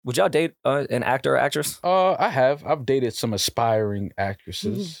Would y'all date an actor or actress? I've dated some aspiring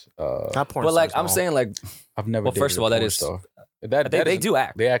actresses. Not porn But like stars, I'm no. saying, like, I've never. well, dated first of all, a that porn is star. they do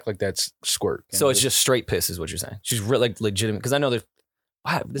act. They act like that's squirt. So it's just straight piss, is what you're saying. She's like legitimate because I know there's.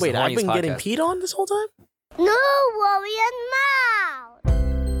 Wow, this is Wait, the I've horniest been getting podcast. peed on this whole time? No worrying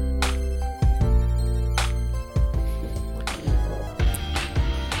mouth.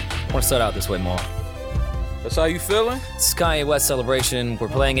 I want to start out this way, Maul. That's how you feeling? It's Kanye West celebration. We're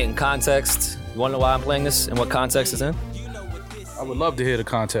playing it in context. You want to know why I'm playing this and what context it's in? I would love to hear the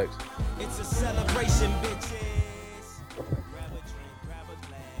context. It's a celebration, bitches.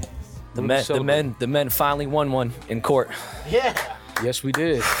 The men finally won one in court. Yeah. Yes, we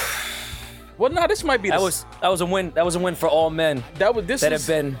did. Well, no, this might be That was a win. That was a win for all men this that is, have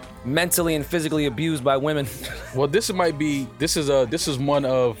been mentally and physically abused by women. Well, this is one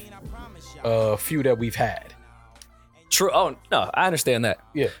of a few that we've had. True. Oh no, I understand that.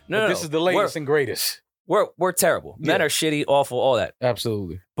 Yeah. No, but no, this is the latest and greatest. We're terrible. Men Yeah. are shitty, awful, all that.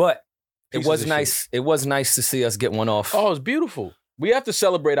 Absolutely. But Pieces it was of nice. It was nice to see us get one off. Oh, it's beautiful. We have to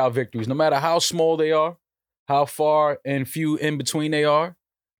celebrate our victories, no matter how small they are, how far and few in between they are.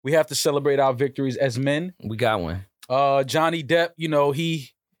 We have to celebrate our victories as men. We got one. Johnny Depp,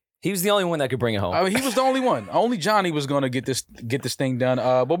 he was the only one that could bring it home. I mean, he was the only one. Only Johnny was going to get this thing done.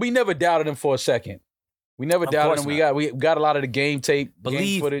 But we never doubted him for a second. We never Of doubted course him. We got a lot of the game tape,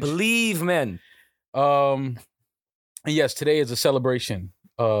 game footage. Believe, men. And yes, today is a celebration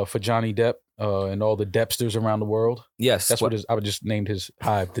for Johnny Depp and all the Deppsters around the world. Yes, That's what I would just named his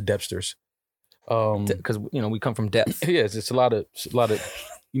hive, the Deppsters. Because we come from depth. Yes, it's a lot of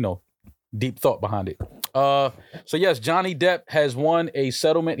deep thought behind it. So yes, Johnny Depp has won a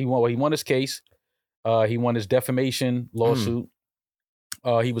settlement. He won his case. He won his defamation lawsuit.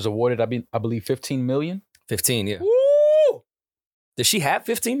 He was awarded, I believe, $15 million. 15, yeah. Woo! Does she have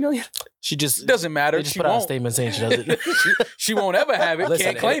 15 million? She just It doesn't matter. They just She put out a won't. statement saying she doesn't. She won't ever have it. Listen,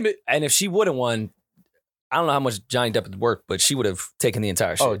 Can't claim it. And if she would have won, I don't know how much Johnny Depp would work, but she would have taken the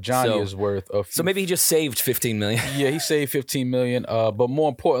entire shit. Oh, Johnny is worth a few. So maybe he just saved 15 million. Yeah, he saved $15 million. But more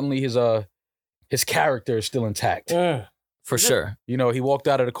importantly, his character is still intact. For sure. He walked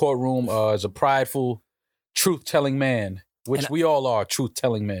out of the courtroom as a prideful, truth-telling man, which we all are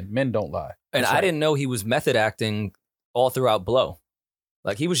truth-telling men. Men don't lie. And That's I right. didn't know he was method acting all throughout Blow.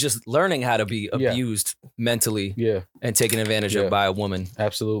 Like he was just learning how to be abused mentally Yeah, and taken advantage Yeah. of by a woman.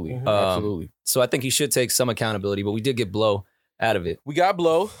 absolutely. Mhm. Absolutely. So I think he should take some accountability, but we did get Blow out of it. We got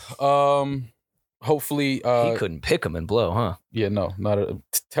Blow. Hopefully. He couldn't pick him in Blow, huh? Yeah, no, not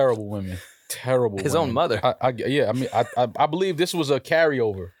terrible women. Terrible His women. own mother. I believe this was a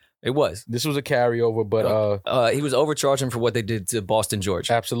carryover. It was. This was a carryover, but He was overcharging for what they did to Boston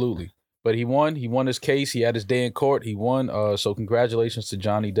George. absolutely. But he won. He won his case. He had his day in court. He won. So congratulations to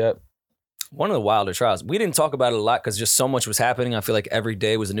Johnny Depp. One of the wilder trials. We didn't talk about it a lot because just so much was happening. I feel like every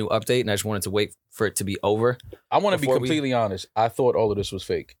day was a new update, and I just wanted to wait for it to be over. I want to be Before we- completely honest. I thought all of this was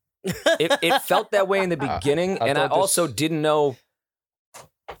fake. It felt that way in the beginning, I and I thought this- also didn't know.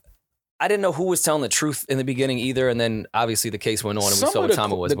 I didn't know who was telling the truth in the beginning either, and then obviously the case went on, and we saw what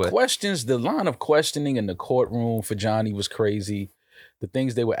time it was. The But questions, the line of questioning in the courtroom for Johnny was crazy. The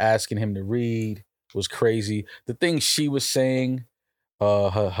things they were asking him to read was crazy. The things she was saying,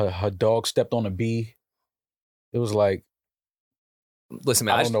 her dog stepped on a bee. It was like, listen,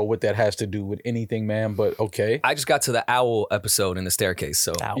 man, I don't know what that has to do with anything, man, but okay. I just got to the owl episode in the staircase,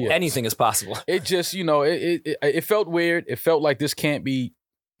 so Owl. Yeah. anything is possible. It just, it felt weird. It felt like this can't be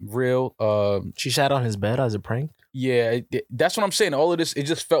real. She sat on his bed as a prank. Yeah, that's what I'm saying. All of this, it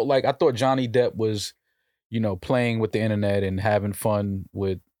just felt like I thought Johnny Depp was, playing with the internet and having fun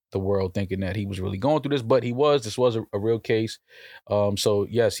with the world, thinking that he was really going through this, but this was a real case. So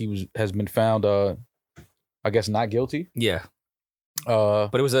yes, has been found, I guess, not guilty. Yeah, But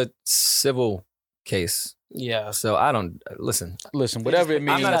but it was a civil case, Yeah. so I don't listen. listen, whatever it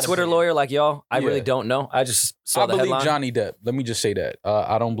means. I'm not a Twitter lawyer like y'all. I really Yeah. don't know. I just saw I the believe headline. Johnny Depp. Let me just say that.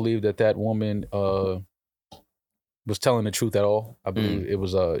 I don't believe that woman was telling the truth at all. I believe it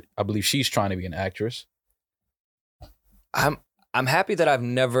was. I believe she's trying to be an actress. I'm happy that I've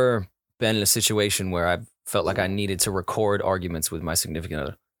never been in a situation where I felt like I needed to record arguments with my significant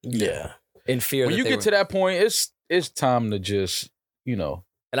other Yeah. in fear When that you they get were, to that point, it's time to just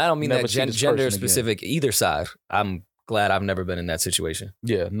and I don't mean never that see this gender person again. specific either side. I'm glad I've never been in that situation.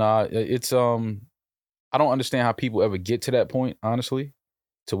 yeah. Nah, it's I don't understand how people ever get to that point, honestly,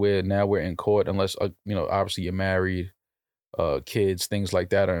 to where now we're in court unless obviously you're married, kids, things like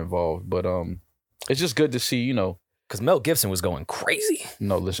that are involved. But it's just good to see Because Mel Gibson was going crazy.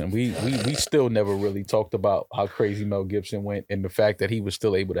 No, listen, we still never really talked about how crazy Mel Gibson went and the fact that he was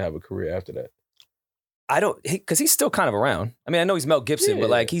still able to have a career after that. Because he's still kind of around. I mean, I know he's Mel Gibson, but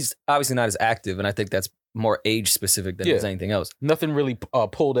like he's obviously not as active, and I think that's more age specific than there's anything else. Nothing really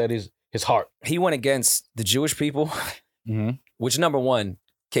pulled at his heart. He went against the Jewish people, which number one,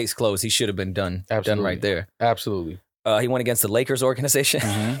 case closed. He should have been done right there. Absolutely. He went against the Lakers organization.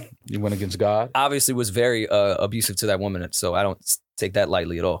 He went against God. Obviously was very abusive to that woman, so I don't take that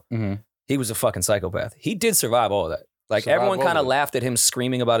lightly at all. He was a fucking psychopath. He did survive all of that. Like everyone kind of laughed at him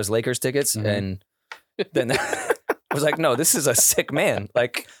screaming about his Lakers tickets, and then I was like, no, this is a sick man.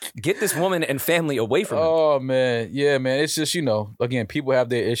 Like, get this woman and family away from him. Oh man, yeah, man. It's just, again, people have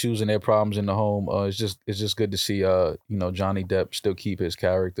their issues and their problems in the home. It's just good to see Johnny Depp still keep his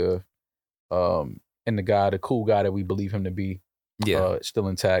character, and the cool guy that we believe him to be, still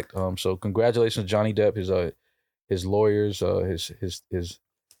intact. So congratulations, Johnny Depp, his lawyers, his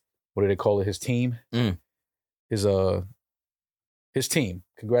what do they call it? His team, his team.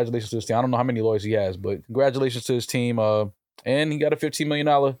 Congratulations to his team. I don't know how many lawyers he has, but congratulations to his team. And he got a $15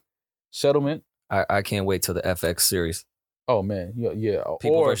 million settlement. I can't wait till the FX series. Oh man, yeah.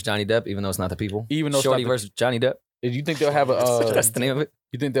 People versus Johnny Depp, even though it's not the people. Even though Shorty versus Johnny Depp. Do you think they'll have a? That's the name of it.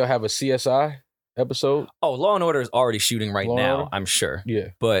 You think they'll have a CSI episode? Oh, Law and Order is already shooting right now. I'm sure. Yeah,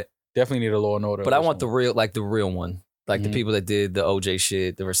 but definitely need a Law and Order. But I want the real one, like the people that did the OJ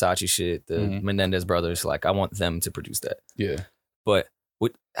shit, the Versace shit, the Menendez brothers. Like I want them to produce that. Yeah. But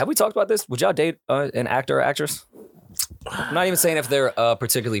have we talked about this? Would y'all date an actor or actress? I'm not even saying if they're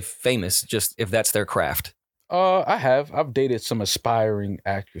particularly famous, just if that's their craft. I have. I've dated some aspiring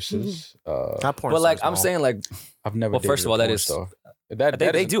actresses. Not porn but like stars, I'm saying, like I've never. Well, dated first of all, a that porn is star.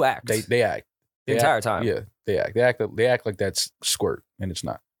 they do act. They act the entire time. Yeah, they act. They act like that's squirt, and it's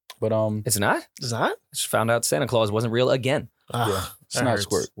not. But it's not. Is that? Just found out Santa Claus wasn't real again. Yeah, it's not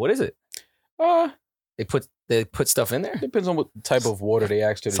squirt. What is it? They put stuff in there. Depends on what type of water they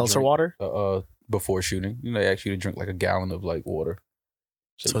ask you to Seltzer drink, water. Before shooting, they ask you to drink like a gallon of like water.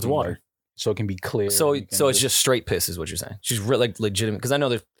 So it's water. So it can be clear. So it's just straight piss, is what you're saying. She's like legitimate because I know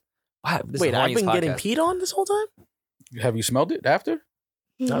there's. Wow, Wait, I've been getting peed on this whole time. Have you smelled it after?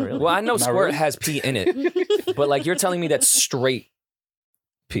 Not really. Well, I know Not squirt really? has pee in it, but like you're telling me that's straight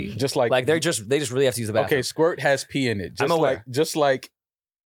pee. Just like they just really have to use the bathroom. Okay, squirt has pee in it. I'm aware. Just like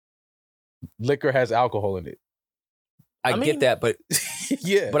liquor has alcohol in it. I get that, but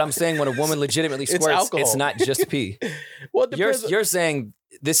yeah. But I'm saying when a woman legitimately It's squirts, alcohol. it's not just pee. Well, it depends. You're saying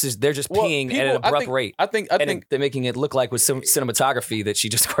they're just peeing people- at an abrupt rate. I think they're making it look like with some cinematography that she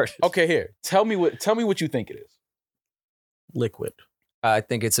just squirted. Okay, here. Tell me what you think it is. Liquid. I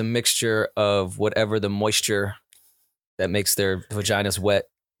think it's a mixture of whatever the moisture that makes their vaginas wet,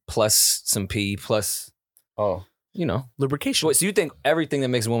 plus some pee, plus lubrication. So you think everything that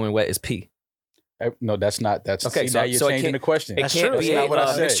makes a woman wet is pee? No, that's not. That's okay. See, now you're changing the question. It can't be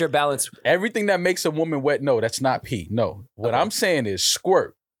a mixture balance. Everything that makes a woman wet, no, that's not pee. No, what I'm saying is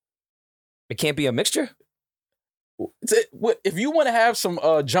squirt. It can't be a mixture. If you want to have some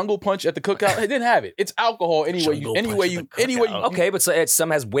jungle punch at the cookout, then have it. It's alcohol anyway. Okay, but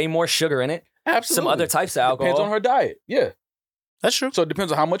some has way more sugar in it. Absolutely. Some other types of alcohol. Depends on her diet. Yeah, that's true. So it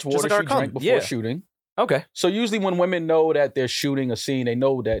depends on how much water she drank before shooting. Okay. So usually when women know that they're shooting a scene, they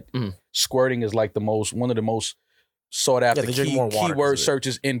know that squirting is like one of the most sought after keyword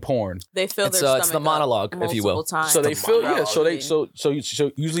searches in porn. They fill their stomach it's the monologue, if you will. Times. So they fill so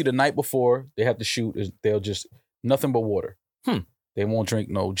usually the night before they have to shoot they'll just nothing but water. They won't drink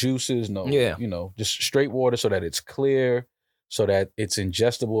no juices, just straight water so that it's clear, so that it's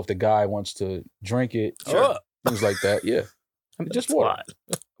ingestible if the guy wants to drink it. Sure. Things like that. Yeah. Just water.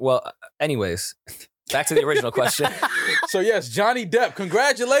 Well, anyways, back to the original question. So yes, Johnny Depp,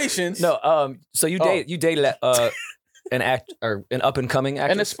 congratulations. No, so you dated an up and coming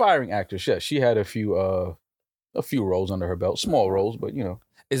actress, an aspiring actress. Yes, she had a few roles under her belt, small roles, but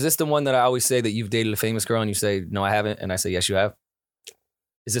Is this the one that I always say that you've dated a famous girl and you say no, I haven't, and I say yes, you have?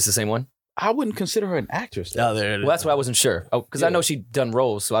 Is this the same one? I wouldn't consider her an actress. No, there it is. Well, that's why I wasn't sure. Oh, because I know she'd done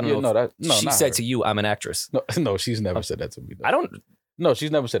roles, so I don't know. She said to you, "I'm an actress." No, she's never said that to me. I don't. No,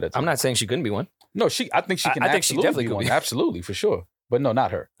 she's never said that. I'm not saying she couldn't be one. No, I think she can. I think she definitely could be. Absolutely, for sure. But no,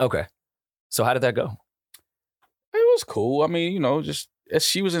 not her. Okay. So how did that go? It was cool. I mean, just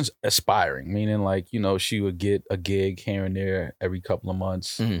she was aspiring, meaning like she would get a gig here and there every couple of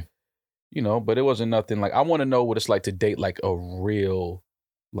months. But it wasn't nothing like I want to know what it's like to date like a real,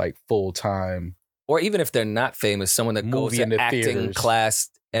 like full time, or even if they're not famous, someone that goes to acting theaters, class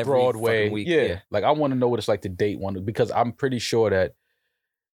every Broadway week. Yeah, like I want to know what it's like to date one because I'm pretty sure that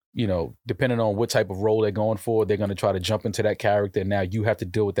you know, depending on what type of role they're going for, they're going to try to jump into that character. And now you have to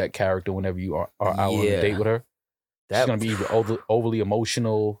deal with that character whenever you are out on a date with her. She's going to be either overly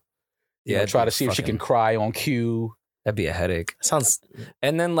emotional. You know, try to see if she can cry on cue. That'd be a headache. Sounds.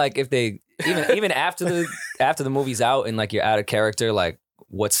 And then like if they even after the movie's out and like you're out of character, like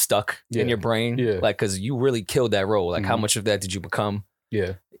what's stuck in your brain, like because you really killed that role. Like how much of that did you become?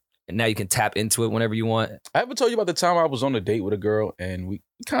 Yeah. And now you can tap into it whenever you want. I ever told you about the time I was on a date with a girl and we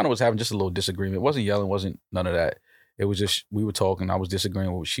kind of was having just a little disagreement. It wasn't yelling, wasn't none of that. It was just, we were talking, I was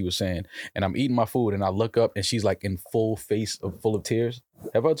disagreeing with what she was saying. And I'm eating my food and I look up and she's like in full of tears.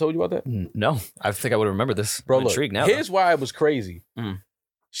 Have I told you about that? No. I think I would remember this. Bro, I'm intrigued now. Here's why it was crazy.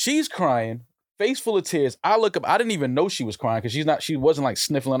 She's crying, face full of tears. I look up, I didn't even know she was crying because she wasn't like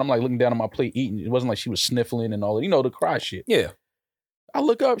sniffling. I'm like looking down on my plate eating. It wasn't like she was sniffling and all that, you know, the cry shit. Yeah. I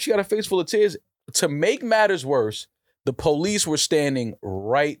look up, she got a face full of tears. To make matters worse, the police were standing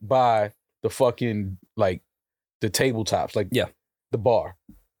right by the fucking, like, the tabletops, like the bar.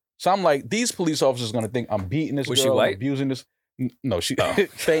 So I'm like, these police officers are going to think I'm beating this girl, she white? I'm abusing this. No, she,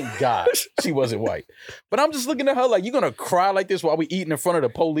 thank God she wasn't white. But I'm just looking at her like, you going to cry like this while we eating in front of the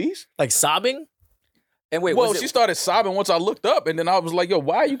police? Like sobbing? And wait, well, she started sobbing once I looked up and then I was like, yo,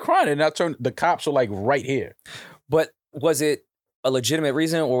 why are you crying? And I turned, the cops were like right here. But was it a legitimate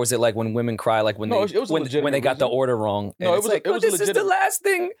reason, or was it like when women cry, like when they got the order wrong? No, it was like, this is the last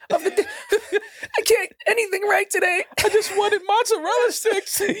thing of the day. I can't anything right today. I just wanted mozzarella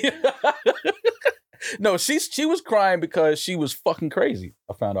sticks. No, she was crying because she was fucking crazy.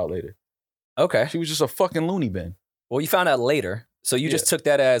 I found out later. Okay, she was just a fucking loony bin. Well, you found out later, so you just took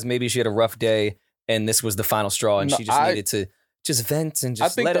that as maybe she had a rough day, and this was the final straw, and she just needed to just vent and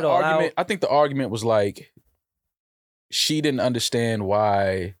just let it all out. I think the argument was like, she didn't understand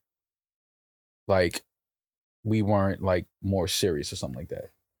why, like, we weren't, like, more serious or something like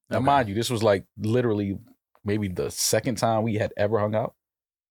that. Now, mind you, this was, like, literally maybe the second time we had ever hung out.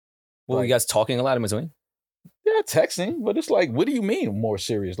 Well, like, you guys talking a lot in between? Yeah, texting, but it's like, what do you mean more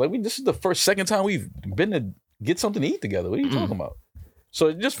serious? Like, this is the second time we've been to get something to eat together. What are you talking about?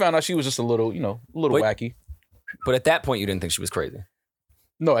 So just found out she was just a little, wacky. But at that point, you didn't think she was crazy?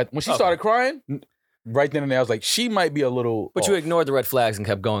 No, when she started crying... Right then and there, I was like, she might be a little. But you ignored the red flags and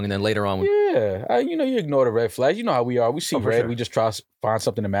kept going, and then later on, you ignore the red flags. You know how we are. We see red, we just try to find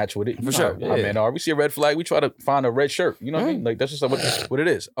something to match with it. For sure, man. We see a red flag, we try to find a red shirt. You know what I mean? Like that's just what it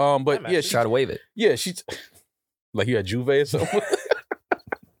is. But yeah, she try to wave it. Yeah, she's like you had Juve or something.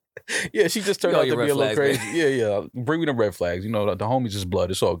 Yeah, she just turned out to be a little crazy. Man. Yeah. Bring me the red flags. You know, the homies is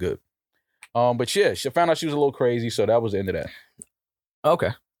blood. It's all good. But yeah, she found out she was a little crazy, so that was the end of that. Okay.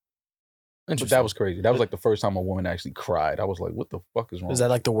 But that was crazy. That was like the first time a woman actually cried. I was like, what the fuck is wrong? Is that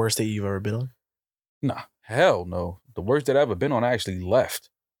like the worst date you've ever been on? Nah, hell no. The worst that I've ever been on, I actually left.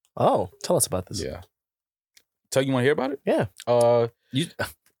 Oh, tell us about this. Yeah. You want to hear about it? Yeah. You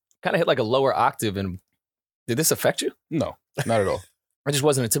kind of hit like a lower octave, and did this affect you? No, not at all. It just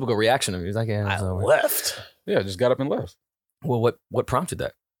wasn't a typical reaction of you. It was like, I left. Yeah, I just got up and left. Well, what prompted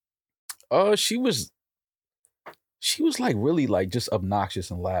that? She was like really like just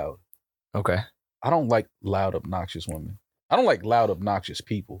obnoxious and loud. Okay. I don't like loud, obnoxious women. I don't like loud, obnoxious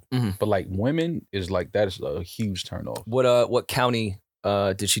people. But like women is like, that is a huge turnoff. What county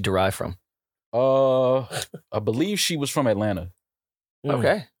did she derive from? I believe she was from Atlanta.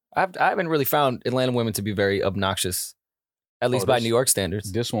 Okay. I haven't really found Atlanta women to be very obnoxious, at least by New York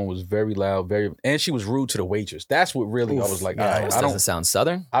standards. This one was very loud, and she was rude to the waitress. That's what really I was like, I don't sound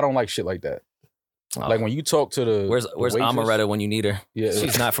Southern. I don't like shit like that. Oh. Like when you talk to the where's Amaretta when you need her? Yeah,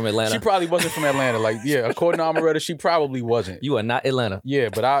 she's not from Atlanta. She probably wasn't from Atlanta. Like, yeah, according to Amaretta, she probably wasn't. You are not Atlanta. Yeah,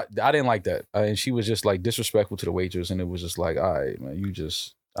 but I didn't like that, and she was just like disrespectful to the waitress, and it was just like, all right, man, you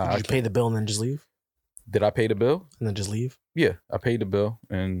just. Did you pay the bill and then just leave? Did I pay the bill and then just leave? Yeah, I paid the bill,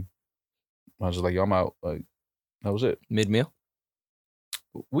 and I was just like, yo, I'm out. Like, that was it. Mid-meal.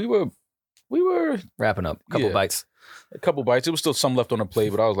 We were wrapping up. A couple bites. It was still some left on the plate,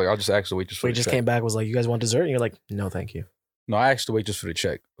 but I was like, I'll just ask the waitress for the check. Came back, was like, you guys want dessert? And you're like, no, thank you. No, I asked the waitress for the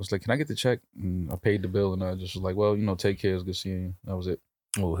check. I was like, can I get the check? And I paid the bill, and I just was like, well, take care. It's good seeing you. That was it.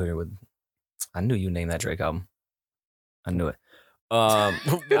 Oh, I knew you named that Drake album. I knew it.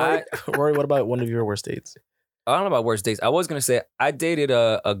 Rory, what about one of your worst dates? I don't know about worst dates. I was gonna say I dated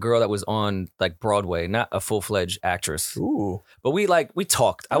a girl that was on like Broadway, not a full-fledged actress. Ooh. But we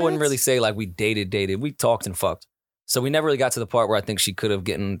talked. I wouldn't really say like we dated. We talked and fucked. So we never really got to the part where I think she could have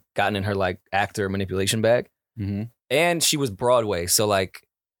gotten in her like actor manipulation bag. Mm-hmm. And she was Broadway, so like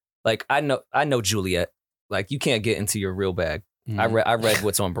I know Juliet. Like you can't get into your real bag. Mm-hmm. I read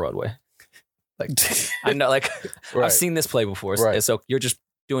what's on Broadway. Like I know, like right. I've seen this play before. Right. So you're just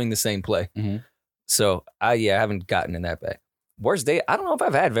doing the same play. Mhm. So I haven't gotten in that bag. Worst date? I don't know if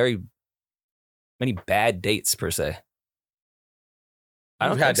I've had very many bad dates per se. I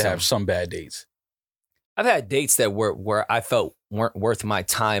don't I've had think to so. have some bad dates. I've had dates that where I felt weren't worth my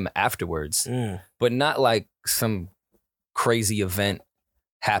time afterwards, but not like some crazy event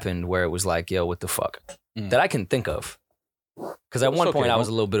happened where it was like, yo, what the fuck? That I can think of. Because at It's one okay, point I man. was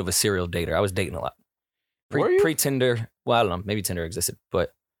a little bit of a serial dater. I was dating a lot. Were you? Pre-Tinder. Well, I don't know. Maybe Tinder existed.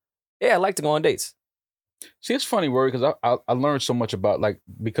 But yeah, I like to go on dates. See, it's funny, Rory, because I learned so much about, like,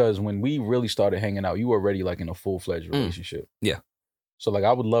 because when we really started hanging out, you were already, like, in a full-fledged relationship. Yeah. So, like,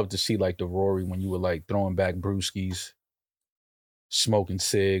 I would love to see, like, the Rory when you were, like, throwing back brewskis, smoking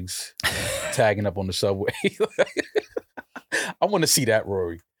cigs, tagging up on the subway. I want to see that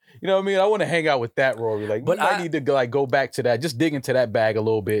Rory. You know what I mean? I want to hang out with that Rory. Like, But we might I- need to, like, go back to that. Just dig into that bag a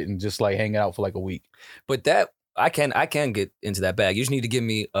little bit and just, like, hang out for, like, a week. But that I can get into that bag. You just need to give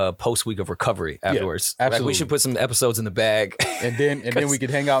me a post week of recovery afterwards. Like, we absolutely. should put some episodes in the bag. And then we could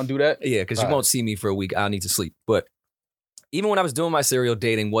hang out and do that. Yeah, because you Alright. won't see me for a week. I'll need to sleep. But even when I was doing my serial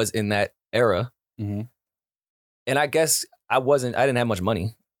dating was in that era. Mhm. And I guess I didn't have much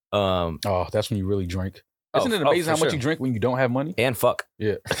money. Oh, that's when you really drink. Isn't it amazing how much you drink when you don't have money? And fuck.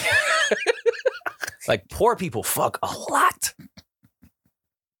 Yeah. Like poor people fuck a lot.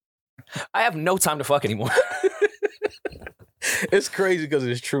 I have no time to fuck anymore. It's crazy because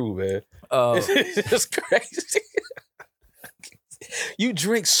it's true, man. Uh, It's just crazy. You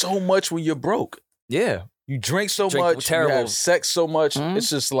drink so much when you're broke. yeah. You drink so Drink much. terrible. You have sex so much. Mhm. It's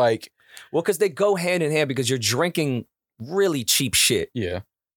just like, Well, because they go hand in hand because you're drinking really cheap shit yeah.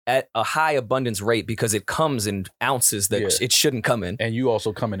 at a high abundance rate because it comes in ounces that Yeah. it shouldn't come in. And you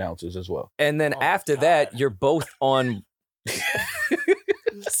also come in ounces as well. And then Oh, after God. that, you're both on.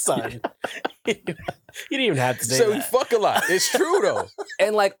 Son. You didn't even have to say So we that. fuck a lot. It's true though.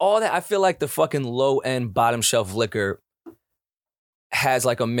 And like all that, I feel like the fucking low end bottom shelf liquor has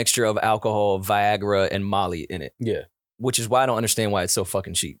like a mixture of alcohol, Viagra, and Molly in it, Yeah. which is why I don't understand why it's so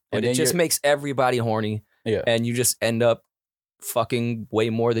fucking cheap. And But it then just you're- makes everybody horny, Yeah. and you just end up fucking way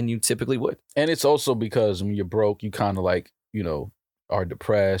more than you typically would. And it's also because when you're broke, you kind of like, you know, are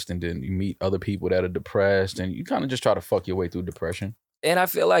depressed, and then you meet other people that are depressed, and you kind of just try to fuck your way through depression. And I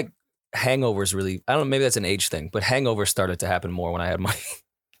feel like hangovers really, I don't know, maybe that's an age thing, but hangovers started to happen more when I had money.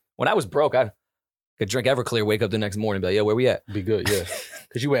 When I was broke, I could drink Everclear, wake up the next morning and be like, yeah, where we at? Be good, yeah.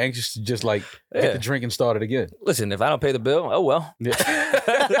 Because you were anxious to just like Yeah. get the drinking started again. Listen, if I don't pay the bill, oh well. Yeah.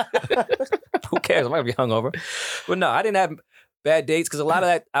 Who cares? I'm not gonna be hungover. But no, I didn't have bad dates because a lot of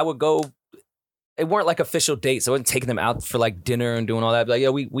that I would go. It weren't like official dates. I wasn't taking them out for like dinner and doing all that. But like, yeah,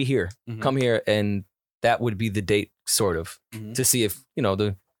 we here, Mhm. come here, and that would be the date, sort of, Mhm. to see if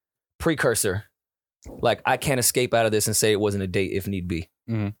the precursor. Like I can't escape out of this and say it wasn't a date if need be.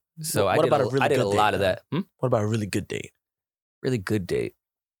 Mhm. So What I did, about a really I did a good lot date, of that. What about a really good date? Really good date.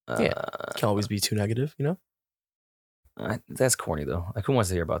 Yeah. Can't always be too negative, you know? That's corny though. Like who wants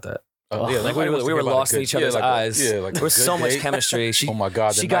to hear about that? Yeah, Like nobody we wants to were hear about a lost in good- each other's like eyes. Yeah, like There a was good so much date. chemistry. Oh my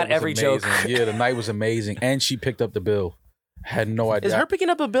god, the she night got was every amazing. joke. Yeah, the night was amazing, and she picked up the bill. Had no idea. Is her picking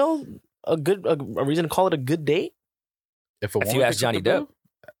up a bill a reason to call it a good date? If a If woman you ask picks up Johnny the bill,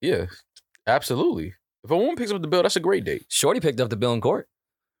 yeah, absolutely. If a woman picks up the bill, that's a great date. Shorty picked up the bill in court.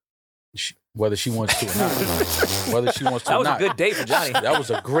 Whether she wants to or not. Whether she wants to That or was a not. good date for Johnny. That was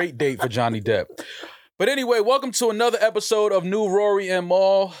a great date for Johnny Depp. But anyway, welcome to another episode of New Rory and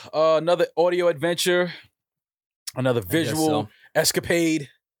Maul. Another audio adventure, another visual so. escapade.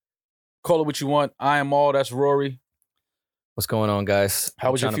 Call it what you want. I am Maul. That's Rory. What's going on, guys?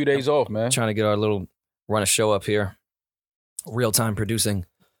 How was your Trying few to- days off, man? Trying to get our little run a show up here. Real time producing.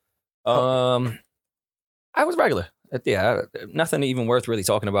 I was regular. Yeah, nothing even worth really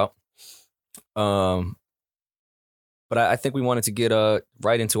talking about. But I think we wanted to get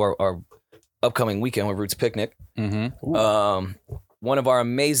right into our upcoming weekend with Roots Picnic. Mm-hmm. One of our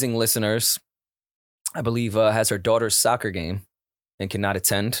amazing listeners, I believe, has her daughter's soccer game and cannot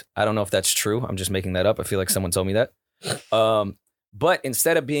attend. I don't know if that's true. I'm just making that up. I feel like someone told me that. But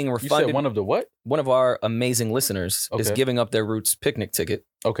instead of being You refunded, said one of the what? one of our amazing listeners is Okay. giving up their Roots Picnic ticket,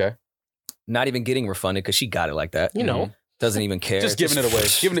 Okay. not even getting refunded because she got it like that. You know. Doesn't even care. Just giving it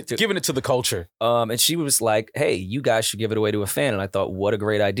away. Giving it to the culture. And she was like, hey, you guys should give it away to a fan. And I thought, what a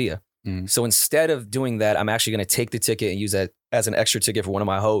great idea. Mhm. So instead of doing that, I'm actually going to take the ticket and use that as an extra ticket for one of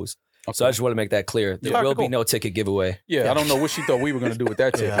my hoes. So I just want to make that clear. There Yeah. will be Cool. no ticket giveaway. Yeah, I don't know what she thought we were going to do with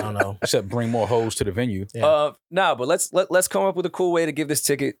that ticket. Yeah, I don't know. Except bring more hoes to the venue. Yeah. No, but let's come up with a cool way to give this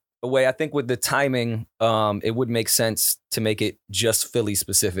ticket away. I think with the timing, it would make sense to make it just Philly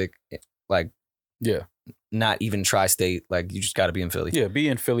specific. Like, Yeah. not even tri-state. Like, you just got to be in Philly. Yeah, be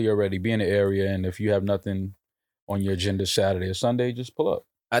in Philly already. Be in the area, and if you have nothing on your agenda Saturday or Sunday, just pull up.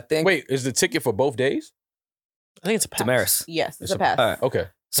 I think. Wait, is the ticket for both days? I think it's a pass. Damaris. Yes, it's a pass. All right. Okay.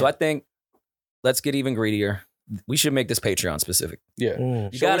 So I think let's get even greedier. We should make this Patreon specific. Yeah.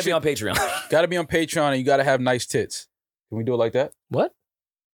 Mm. You So got we to be on Patreon. Got to be on Patreon, and you got to have nice tits. Can we do it like that? What?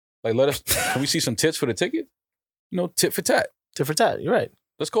 Like, can we see some tits for the ticket? You know, tit for tat. Tit for tat. You're right.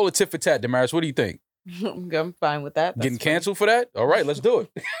 Let's call it tit for tat, Damaris. What do you think? I'm fine with that. That's Getting fine. canceled for that? All right, let's do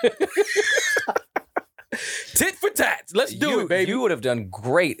it. Tit for tat. Let's do it, baby. You would have done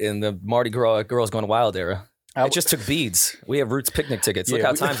great in the Mardi Gras Girls Gone Wild era. I just took beads. We have Roots picnic tickets. Look Yeah,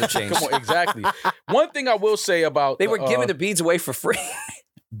 how times have changed. Come on, exactly. One thing I will say about They were giving the beads away for free.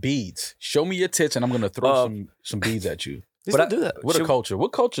 beads. Show me your tits, and I'm gonna throw some beads at you. They But still I- do that. What a culture!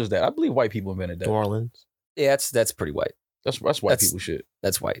 What culture is that? I believe white people invented New that. Orleans. Yeah, that's pretty white. That's white That's- people shit.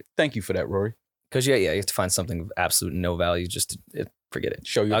 That's white. Thank you for that, Rory. Because you have to find something of absolute no value. Just to, forget it.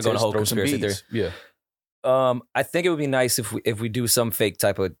 Show your I'll tits, go on a whole throw some conspiracy beads. Yeah. I think it would be nice if we do some fake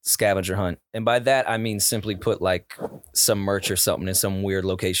type of scavenger hunt, and by that I mean simply put like some merch or something in some weird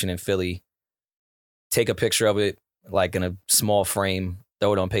location in Philly. Take a picture of it, like in a small frame,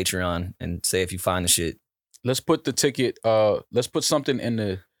 throw it on Patreon, and say if you find the shit. Let's put the ticket. Let's put something in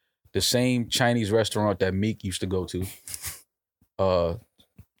the same Chinese restaurant that Meek used to go to.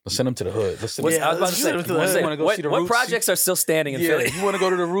 Let's send him to the hood. Let's send Yeah, I was about to let's say, send it to the hood. Wanna go see the what Roots? projects are still standing in Yeah, Philly? if you want to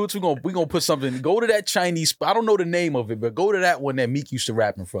go to the Roots, we gonna put something. Go to that Chinese spot. I don't know the name of it, but go to that one that Meek used to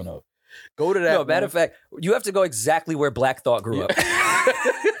rap in front of. Go to that. No, matter of fact, you have to go exactly where Black Thought grew up.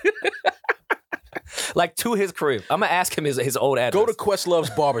 Like to his crib. I'm gonna ask him his old address. Go to Questlove's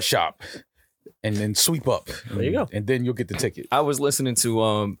barbershop and then sweep up. There you go. And then you'll get the ticket. I was listening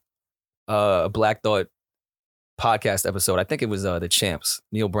to a Black Thought podcast episode. I think it was the Champs,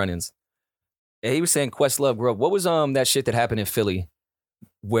 Neil Brennan's. And he was saying Questlove grew up. What was that shit that happened in Philly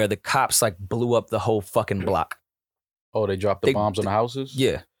where the cops like blew up the whole fucking block? Oh, they dropped the bombs on the houses?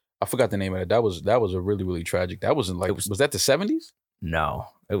 Yeah. I forgot the name of it. That was a really, really tragic. That wasn't like, was that the 70s? No,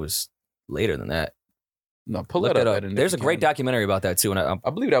 it was later than that. No, pull Look that that up. up. Eddie, if There's a you great can. documentary about that too. And I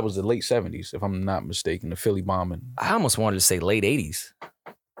believe that was the late 70s, if I'm not mistaken, the Philly bombing. I almost wanted to say late 80s.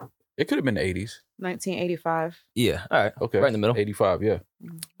 It could have been the 80s. 1985. Yeah. All right. Okay. Right in the middle. 85, yeah.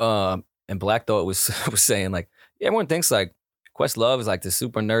 And Black Thought was saying like, yeah, everyone thinks like Questlove is like the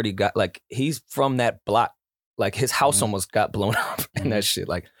super nerdy guy. Like he's from that block. Like his house Mhm. almost got blown up and that shit.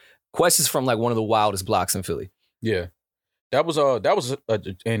 Like Quest is from like one of the wildest blocks in Philly. Yeah. That was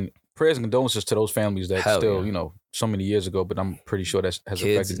and prayers and condolences to those families that Hell still, yeah. you know, so many years ago, but I'm pretty sure that has Kids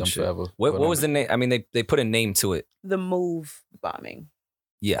affected and them shit. forever. What But, was the name? I mean, they put a name to it. The Move bombing.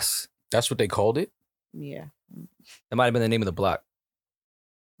 Yes. That's what they called it? Yeah. That might have been the name of the block.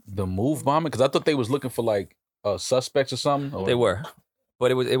 The Move bombing? Because I thought they was looking for like suspects or something. Or- They were. But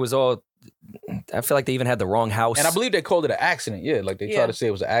it was all, I feel like they even had the wrong house. And I believe they called it an accident. Yeah, like they Yeah. tried to say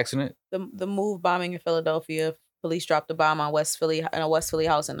it was an accident. The Move bombing in Philadelphia. Police dropped a bomb on in a West Philly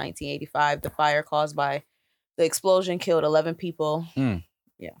house in 1985. The fire caused by the explosion killed 11 people.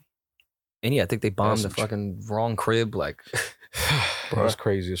 And yeah, I think they bombed the That's some fucking wrong crib. Like, That's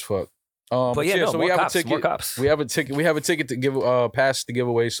crazy as fuck. but yeah, no, so more we have cops, a ticket. more cops. We have a ticket. We have a ticket to give pass to give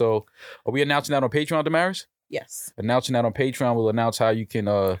away. So are we announcing that on Patreon, Damaris? Yes. Announcing that on Patreon. We'll announce how you can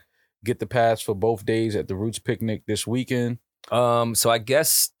get the pass for both days at the Roots Picnic this weekend. So I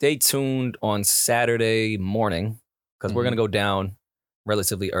guess stay tuned on Saturday morning because we're Mhm. gonna go down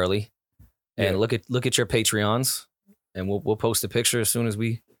relatively early and Yeah. look at your Patreons, and we'll post a picture as soon as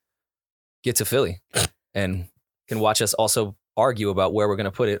we get to Philly, and can watch us also argue about where we're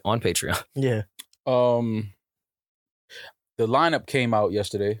gonna put it on Patreon. Yeah. The lineup came out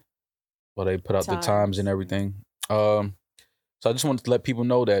yesterday. Well, they put out the times and everything. So I just wanted to let people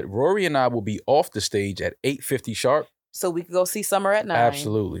know that Rory and I will be off the stage at 8:50 sharp. So we could go see Summer at 9.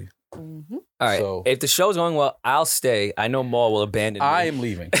 Absolutely. Mm-hmm. All right. So- If the show's going well, I'll stay. I know Maul will abandon me. I am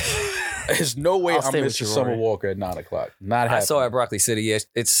leaving. There's no way I'll I'm stay with missing you, Summer Rory. Walker at 9:00. Not I happening. saw her at Broccoli City. Yeah,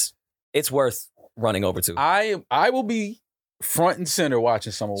 it's worth running over to. I will be front and center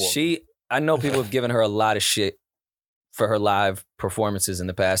watching Summer Walker. I know people have given her a lot of shit for her live performances in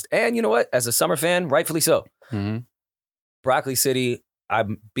the past. And you know what? As a Summer fan, rightfully so. Mhm. Broccoli City,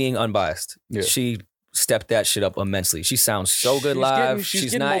 I'm being unbiased. Yeah. She stepped that shit up immensely. She sounds so good She's live. getting- she's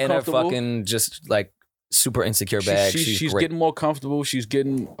She's getting not more in her comfortable. fucking just like super insecure bag. She's great. getting more comfortable. She's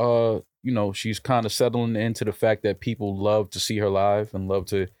getting she's kind of settling into the fact that people love to see her live and love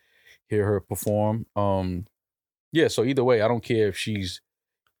to hear her perform. Yeah, so either way, I don't care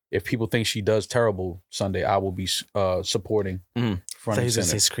if people think she does terrible Sunday, I will be supporting Mhm. front and He's gonna say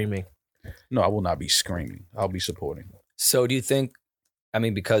center. screaming. No, I will not be screaming. I'll be supporting. So do you think, I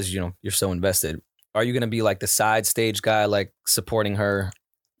mean, because, you're so invested, are you going to be like the side stage guy, like supporting her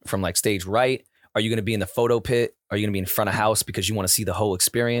from like stage right? Are you going to be in the photo pit? Are you going to be in front of house because you want to see the whole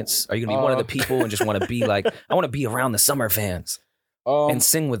experience? Are you going to be one of the people and just want to be like, I want to be around the Summer fans and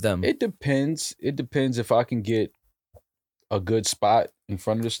sing with them? It depends. It depends if I can get a good spot in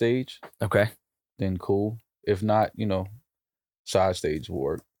front of the stage. Okay. Then cool. If not, side stage will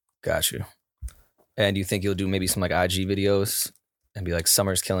work. Got you. And you think you'll do maybe some like IG videos and be like,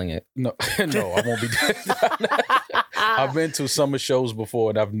 Summer's killing it? No, no, I won't be doing that. I've been to Summer shows before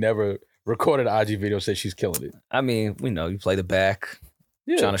and I've never recorded an IG video said she's killing it. I mean, we know you play the back,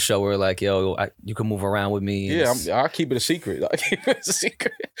 trying to show her like, yo, you can move around with me. Yeah, I'll keep it a secret.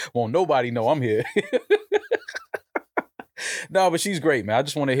 Won't nobody know I'm here. No, but she's great, man. I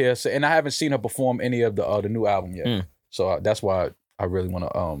just want to hear, and I haven't seen her perform any of the new album yet. So that's why I really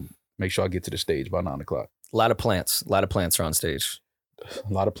want to make sure I get to the stage by 9:00. A lot of plants are on stage.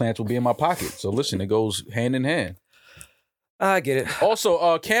 A lot of plants will be in my pocket. So listen, it goes hand in hand. I get it.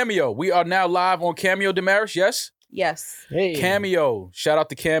 Also, Cameo. We are now live on Cameo, Damaris, yes? Yes. Hey. Cameo. Shout out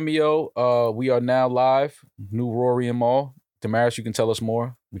to Cameo. We are now live. New Rory and Mal. Damaris, you can tell us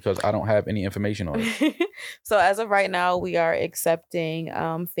more because I don't have any information on it. So as of right now, we are accepting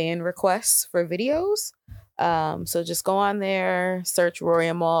fan requests for videos. So just go on there, search Rory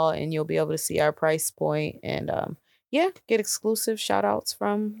and Mal, and you'll be able to see our price point and get exclusive shout outs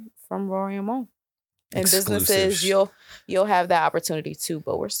from Rory and Mal. And businesses, you'll have that opportunity too,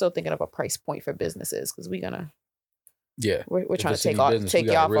 but we're still thinking of a price point for businesses because we're trying to take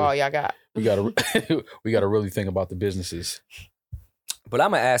y'all for all y'all got. We gotta really think about the businesses. But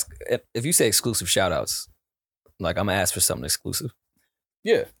I'm gonna ask, if you say exclusive shout outs, like I'm gonna ask for something exclusive.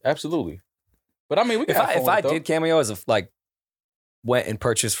 Yeah, absolutely. But I mean, we can if I did Cameo as if like went and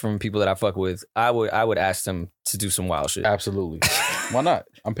purchased from people that I fuck with, I would ask them to do some wild shit. Absolutely. Why not?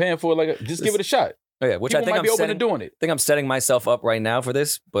 I'm paying for it. Just give it a shot. Oh, yeah, which People I think might I'm be open setting, to doing it. I think I'm setting myself up right now for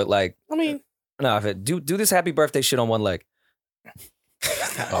this, but like, I mean, no, if it, do this happy birthday shit on one leg.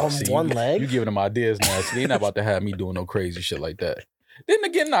 One leg? You giving them ideas now. So they're not about to have me doing no crazy shit like that. Then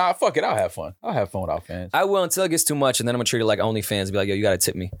again, nah, fuck it. I'll have fun. I'll have fun with our fans. I will until it gets too much, and then I'm gonna treat it like OnlyFans and be like, yo, you gotta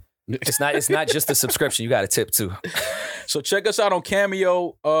tip me. It's not just the subscription. You gotta tip too. So check us out on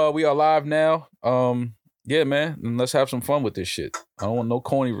Cameo. We are live now. Yeah, man. And let's have some fun with this shit. I don't want no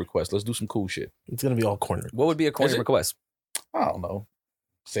corny requests. Let's do some cool shit. It's gonna be all corner. What would be a corny request? I don't know.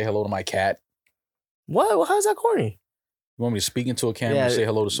 Say hello to my cat. What? Well, how's that corny? You want me to speak into a camera and say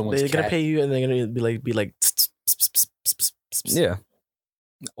hello to someone's They're cat? gonna pay you, and they're gonna be like. Yeah.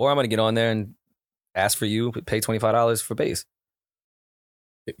 Or I'm gonna get on there and ask for you, pay $25 for bass.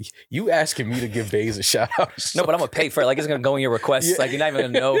 You asking me to give Baze a shout out? No, but I'm gonna pay for it. Like it's gonna go in your request. Yeah. Like you're not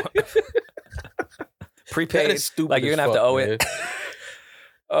even gonna know. Prepaid. That is stupid Like you're as gonna have to fuck, owe man. it.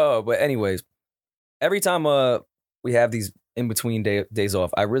 Oh, but anyways, every time we have these in between days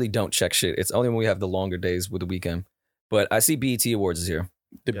off, I really don't check shit. It's only when we have the longer days with the weekend. But I see BET Awards is here.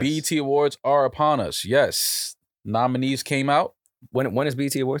 The BET Awards are upon us. Yes. Nominees came out. When is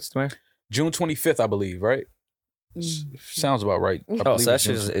BET Awards tomorrow? June 25th, I believe, right? Sounds about right. I Oh, believe so that it's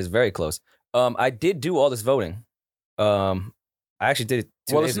shit June- is very close. I did do all this voting. I actually did it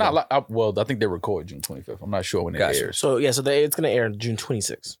 2 Well, days it's not ago. like, I think they record June 25th. I'm not sure when it Gotcha. airs. So yeah, it's gonna air June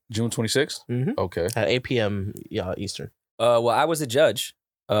 26th June 26th? Mhm. Okay. at 8 p.m. Eastern. Well, I was a judge.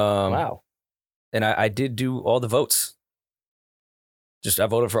 Wow. And I did do all the votes. I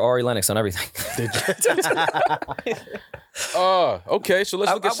voted for Ari Lennox on everything. Okay. So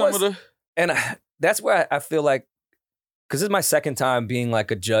let's look at some of the. And that's where I feel like, because this is my second time being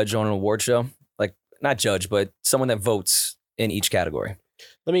like a judge on an award show. Like, not judge, but someone that votes in each category.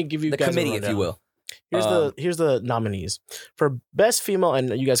 Let me give you The guys a committee, if you rundown. will. Here's the nominees for best female,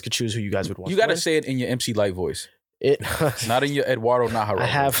 and you guys could choose who you guys would want. You got to say it in your MC Light voice, it. not in your Eduardo Nahara. I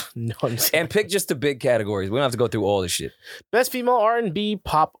have no. I'm saying. And pick just the big categories. We don't have to go through all this shit. Best female R&B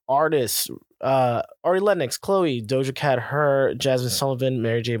pop artist: Ari Lennox, Chloe, Doja Cat, Her, Jasmine Sullivan,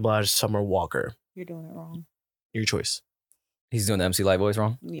 Mary J. Blige, Summer Walker. You're doing it wrong. Your choice. He's doing the MC Light voice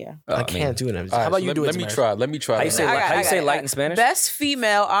wrong? Yeah. I can't do it. All right, How about so you do it? Let me Tamara? try. Let me try. How you say, I got how you it, say I got light it. in Spanish? Best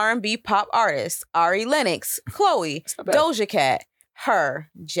female R&B pop artist: Ari Lennox, Chloe, not bad. Doja Cat, Her,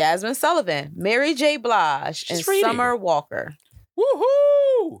 Jasmine Sullivan, Mary J. Blige, and She's reading. Summer Walker.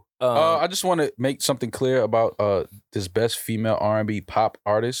 Woohoo! Um, I just want to make something clear about this best female R&B pop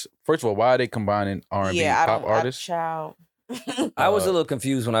artist. First of all, why are they combining R&B Yeah, pop artists? Child. I was a little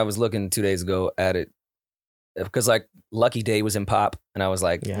confused when I was looking 2 days ago at it. Because like Lucky Day was in pop. And I was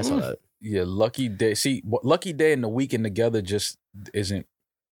like, Yeah, I saw that. Yeah, Lucky Day. See, Lucky Day and The Weeknd together just isn't.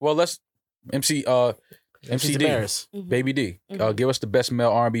 Well, let's MCD, Damaris. Baby D. Give us the best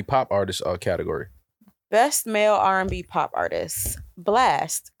male R&B pop artist category. Best male R&B pop artist: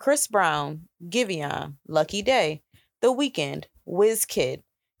 Blast, Chris Brown, Giveon, Lucky Day, The Weeknd, Wizkid,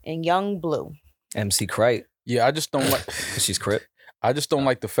 and Young Blue. MC Crite. Yeah, I just don't like. She's Crip. I just don't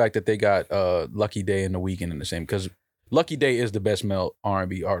like the fact that they got Lucky Day and The Weeknd in the same, because Lucky Day is the best male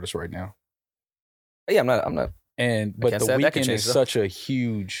R&B artist right now. Yeah, I'm not. But The Weeknd is such a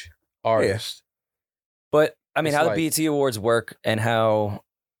huge artist. But I mean, It's how like- the BET Awards work and how,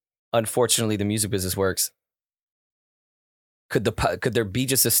 unfortunately, the music business works. Could there be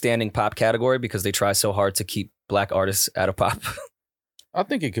just a standing pop category because they try so hard to keep black artists out of pop? I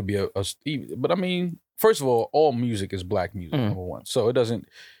think it could be but I mean, first of all music is black music, number one. So it doesn't,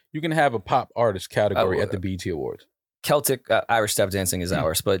 you can have a pop artist category at the BET Awards. Celtic Irish step dancing is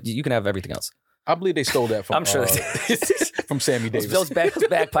ours, but you can have everything else. I believe they stole that from. I'm sure they did. From Sammy Davis. Those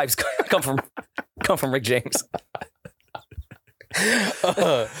bagpipes come from Rick James.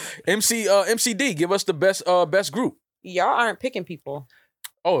 MCD, give us the best group. Y'all aren't picking people.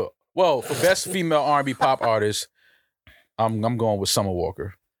 Oh well, for best female R&B pop artist, I'm going with Summer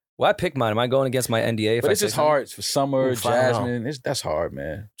Walker. Well, I picked mine. Am I going against my NDA? If But I it's say just something? hard for Summer, Oof, I don't Jasmine. That's hard,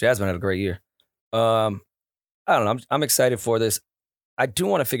 man. Jasmine had a great year. I don't know. I'm excited for this. I do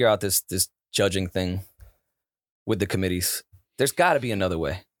want to figure out this judging thing with the committees. There's got to be another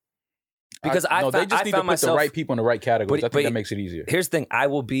way. Because they just need to put the right people in the right categories. I think that makes it easier. Here's the thing. I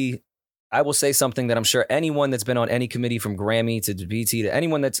will say something that I'm sure anyone that's been on any committee, from Grammy to BET to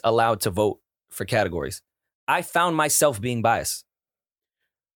anyone that's allowed to vote for categories, I found myself being biased.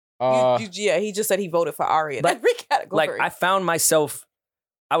 He just said he voted for Aria in every category. Like, I found myself,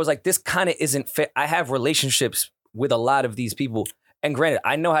 I was like, this kind of isn't fit. I have relationships with a lot of these people. And granted,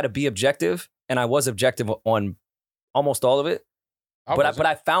 I know how to be objective, and I was objective on almost all of it. But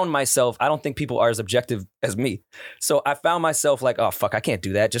I found myself, I don't think people are as objective as me. So I found myself like, oh, fuck, I can't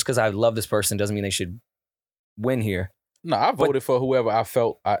do that. Just because I love this person doesn't mean they should win here. No, I voted for whoever I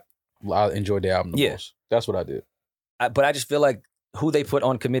felt I enjoyed the album the most. That's what I did. But I just feel like who they put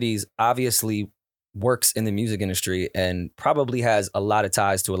on committees obviously works in the music industry and probably has a lot of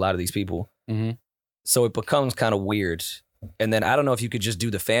ties to a lot of these people. Mm-hmm. So it becomes kind of weird. And then I don't know if you could just do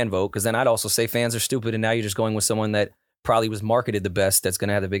the fan vote, because then I'd also say fans are stupid, and now you're just going with someone that probably was marketed the best, that's going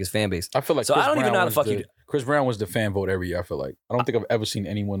to have the biggest fan base. I feel like so. I don't even know how the fuck you do. Chris Brown was the fan vote every year. I feel like I don't think I've ever seen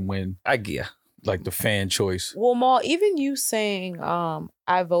anyone win. Like the fan choice. Well, Maul, even you saying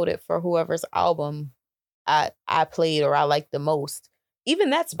I voted for whoever's album I played or I liked the most, even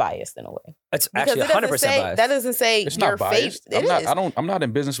that's biased in a way. It's actually 100% biased. That doesn't say it's your not biased. favorite. I'm not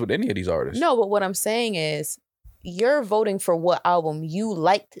in business with any of these artists. No, but what I'm saying is you're voting for what album you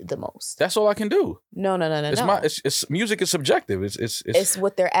liked the most. That's all I can do. No. It's music is subjective. It's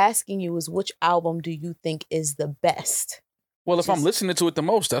what they're asking you is, which album do you think is the best? Well, if I'm listening to it the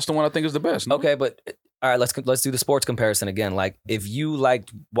most, that's the one I think is the best. No? Okay, but all right, let's do the sports comparison again. Like, if you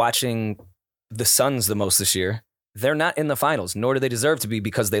liked watching the Suns the most this year, they're not in the finals, nor do they deserve to be,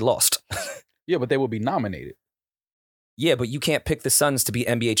 because they lost. Yeah, but they will be nominated. Yeah, but you can't pick the Suns to be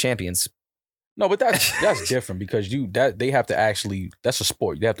NBA champions. No, but that's different, because they have to actually, that's a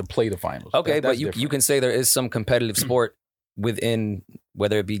sport. You have to play the finals. Okay, that's but you can say there is some competitive sport within,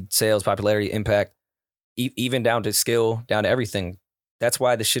 whether it be sales, popularity, impact, even down to skill, down to everything. That's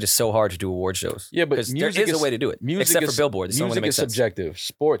why this shit is so hard to do award shows. Yeah, but there is a way to do it, except for Billboard. Music is subjective.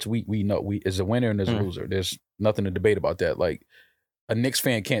 Sports, we know there's a winner and there's a loser. There's nothing to debate about that. Like, a Knicks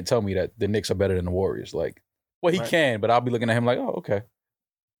fan can't tell me that the Knicks are better than the Warriors. Like, well, he can, but I'll be looking at him like, oh, okay.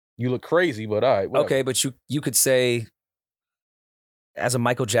 You look crazy, but all right. Whatever. Okay, but you could say, as a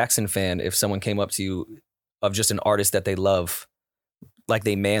Michael Jackson fan, if someone came up to you of just an artist that they love, like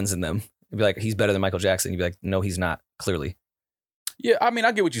they mans in them, you'd be like, he's better than Michael Jackson. You'd be like, no, he's not, clearly. Yeah, I mean,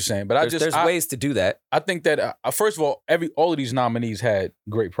 I get what you're saying, but there's ways to do that. I think that, first of all, all of these nominees had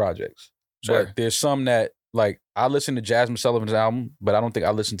great projects. Sure. But there's some that, like, I listen to Jasmine Sullivan's album, but I don't think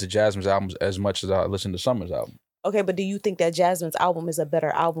I listen to Jasmine's albums as much as I listen to Summer's album. Okay, but do you think that Jasmine's album is a better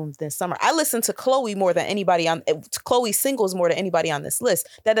album than Summer? I listen to Chloe more than anybody Chloe's singles more than anybody on this list.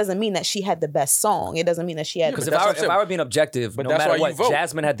 That doesn't mean that she had the best song. It doesn't mean that she had. Because if I were being objective, no matter what,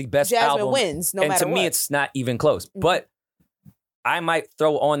 Jasmine had the best album. Jasmine wins, no matter what. And to me, it's not even close. Mm-hmm. But I might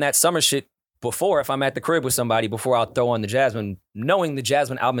throw on that Summer shit before, if I'm at the crib with somebody, before I'll throw on the Jasmine, knowing the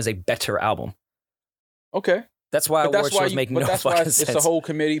Jasmine album is a better album. Okay. That's why award shows make no fucking sense. It's a whole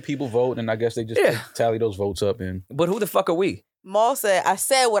committee, people vote, and I guess they just tally those votes up. But who the fuck are we? Maul said, I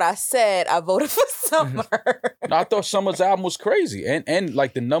said what I said. I voted for Summer. No, I thought Summer's album was crazy. And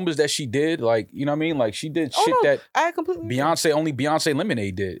like the numbers that she did, like, you know what I mean? Like she did shit that I completely only Beyonce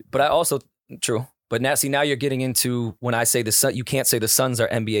Lemonade did. But I also, true. But now you're getting into when I say the Sun, you can't say the Suns are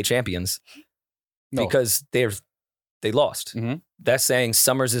NBA champions because they lost. Mm-hmm. That's saying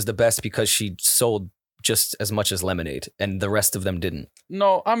Summers is the best because she sold just as much as Lemonade and the rest of them didn't.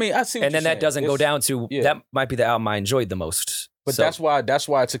 No, I mean, I see what and then that doesn't go down to, that might be the album I enjoyed the most. But So- that's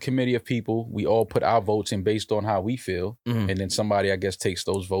why it's a committee of people. We all put our votes in based on how we feel. Mhm. And then somebody, I guess, takes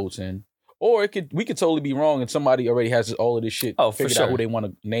those votes in. Or we could totally be wrong and somebody already has all of this shit Oh, for figured sure. out who they want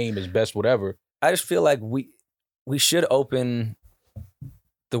to name as best whatever. I just feel like we should open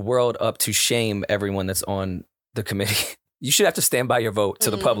the world up to shame everyone that's on the committee. You should have to stand by your vote to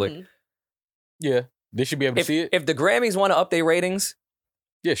the public. Mhm. Yeah. They should be able to see it. If the Grammys want to up their ratings,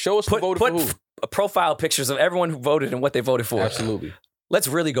 Yeah, show us who voted for who. profile pictures of everyone who voted and what they voted for. Absolutely. Let's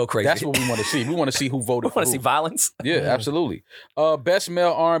really go crazy. That's what we want to see. We want to see who we voted for want to who. see violence. Yeah, absolutely. Best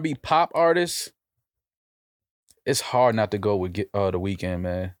male R&B pop artist. It's hard not to go with The Weeknd,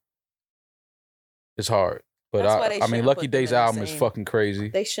 man. It's hard. But That's why they I mean, shouldn't Lucky put them Day's in the album is same- fucking crazy.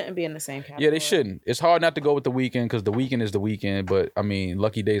 They shouldn't be in the same category. Yeah, they shouldn't. It's hard not to go with The Weeknd because The Weeknd is The Weeknd. But I mean,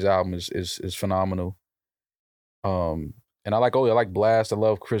 Lucky Day's album is phenomenal. And I like Blast. I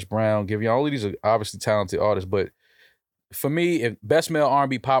love Chris Brown. All of these are obviously talented artists. But for me, if best male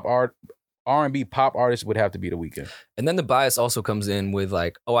R&B pop artist would have to be The Weeknd. And then the bias also comes in with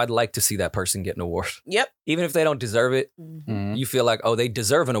like, oh, I'd like to see that person get an award. Yep. Even if they don't deserve it, Mhm. you feel like, oh, they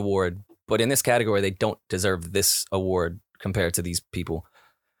deserve an award. But in this category, they don't deserve this award compared to these people.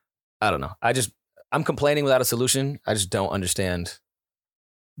 I don't know. I'm complaining without a solution. I just don't understand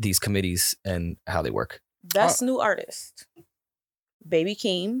these committees and how they work. Best new artist: Baby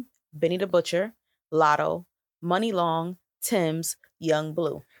Keem, Benny the Butcher, Lotto, Money Long, Tim's, Young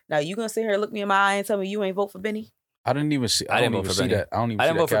Blue. Now you gonna sit here and look me in my eye and tell me you ain't vote for Benny? I didn't even see. I didn't vote for Benny. That. I don't even. I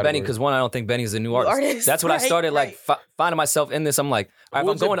didn't see vote that for Benny category. because one, I don't think Benny's a new artist. artist, That's when I right, started like right. finding myself in this. I'm like, all right, Who if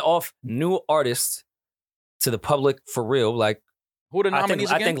I'm was it? going off new artists to the public for real, like Who the I nominees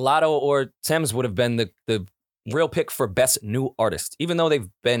think again? Lotto or Thames would have been the real pick for best new artist, even though they've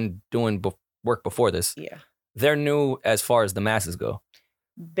been doing work before this. Yeah. They're new as far as the masses go.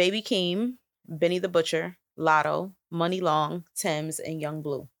 Baby Keem, Benny the Butcher, Lotto, Money Long, Tim's, and Young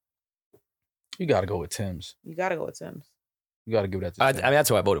Blue. You got to go with Tim's. You gotta go with Tim's. You got to give that to I Tim's. mean, that's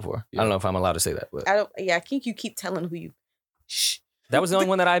who I voted for. Yeah. I don't know if I'm allowed to say that, but I think you keep telling who you. Shh. that was the only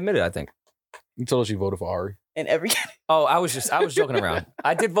one that I admitted, I think. You told us you voted for Ari. In every. Oh, I was joking around.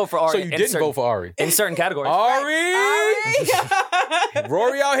 I did vote for Ari. So you didn't vote for Ari. in certain categories. Ari!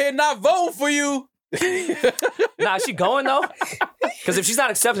 Rory out here not voting for you. Nah, is she going though? Because if she's not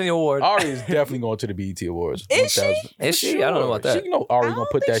accepting the award, Ari is definitely going to the BET Awards. Is she? 1000. Is she? I don't know about that. She, Ari gonna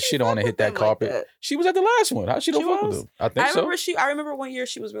put that shit on and hit that carpet. Like that. She was at the last one. How she don't She fuck with was? them? I think so. I remember one year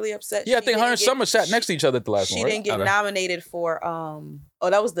she was really upset. Yeah, I She think her didn't and get- Summer sat next to each other at the last She one, right? didn't get Okay. nominated for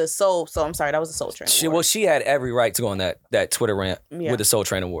that was the Soul. So I'm sorry, that was the Soul Train. she had every right to go on that Twitter rant Yeah. with the Soul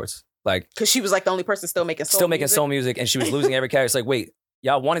Train Awards. Like because she was like the only person still making soul music, and she was losing every category. It's like, wait,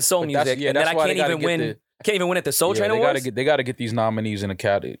 y'all wanted soul But that's- music, yeah, and then that's I why can't they gotta even get win. the- I can't even win at the Soul Yeah, Train they Awards. they gotta get these nominees in a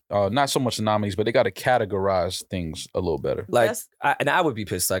category. Not so much the nominees, but they gotta categorize things a little better. Like, I would be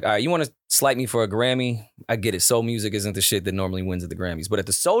pissed. Like, all right, you want to slight me for a Grammy? I get it. Soul music isn't the shit that normally wins at the Grammys. But at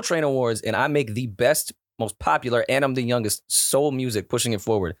the Soul Train Awards, and I make the best, most popular, and I'm the youngest soul music pushing it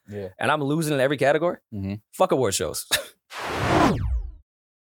forward, Yeah. and I'm losing in every category, Mhm. fuck award shows.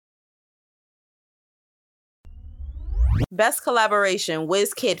 Best collaboration: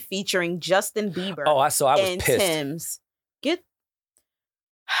 WizKid featuring Justin Bieber. Oh, I was and pissed. Tim's. Get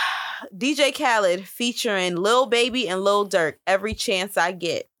DJ Khaled featuring Lil Baby and Lil Durk. Every Chance I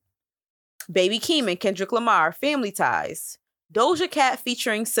Get. Baby Keem and Kendrick Lamar. Family Ties. Doja Cat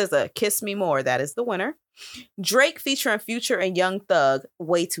featuring SZA. Kiss Me More. That is the winner. Drake featuring Future and Young Thug.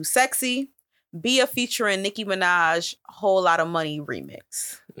 Way Too Sexy. Bia featuring Nicki Minaj. Whole Lot of Money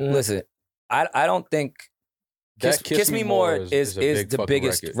remix. Listen, I don't think That Kiss Me More is a big the fucking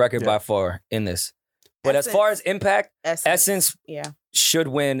biggest record. record Yeah. by far in this. But as far as impact, Essence Yeah. should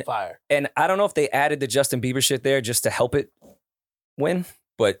win. Fire. And I don't know if they added the Justin Bieber shit there just to help it win,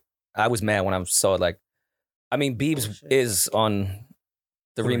 but I was mad when I saw it. Like, I mean, Biebs Bullshit. is on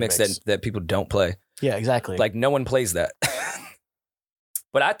the The remix remix. that people don't play. Yeah, exactly. Like, no one plays that.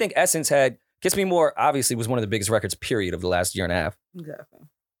 But I think Essence had Kiss Me More. Obviously, was one of the biggest records, period, of the last year and a half. Exactly.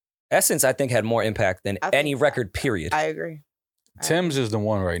 Essence, I think, had more impact than I any think- record, period. I agree. Tim's is the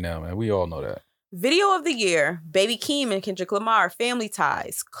one right now, man. We all know that. Video of the year: Baby Keem and Kendrick Lamar, Family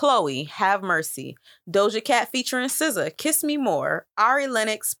Ties; Chloe, Have Mercy; Doja Cat featuring SZA, Kiss Me More; Ari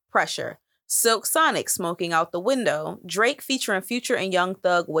Lennox, Pressure; Silk Sonic, Smoking Out the Window; Drake featuring Future and Young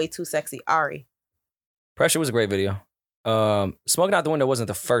Thug, Way Too Sexy. Ari. Pressure was a great video. Smoking Out the Window wasn't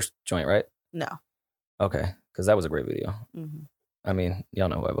the first joint, right? No. Okay, because that was a great video. Mm-hmm. I mean, y'all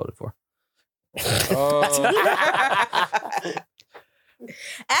know who I voted for.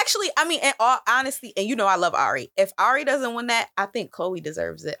 Actually, I mean, in all honesty, and you know I love Ari. If Ari doesn't win that, I think Chloe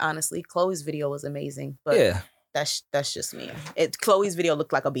deserves it. Honestly, Chloe's video was amazing, but Yeah. that's just me. Chloe's video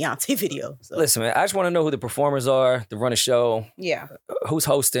looked like a Beyonce video. So. Listen, man, I just want to know who the performers are, the run of show, Yeah. who's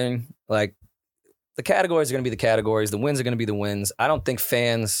hosting. Like, the categories are going to be the categories. The wins are going to be the wins. I don't think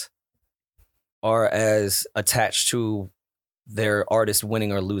fans are as attached to their artist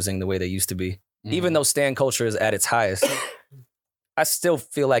winning or losing the way they used to be. Even though stan culture is at its highest, I still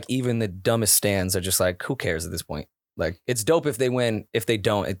feel like even the dumbest stans are just like, who cares at this point? Like, it's dope if they win. If they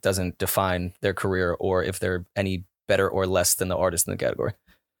don't, it doesn't define their career or if they're any better or less than the artist in the category.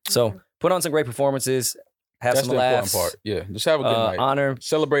 So put on some great performances, have That's some the laughs. important part. Yeah, just have a good night. Honor.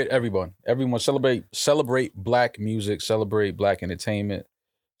 Celebrate everyone. Everyone celebrate Black music. Celebrate Black entertainment.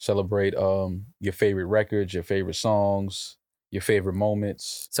 Celebrate your favorite records, your favorite songs, your favorite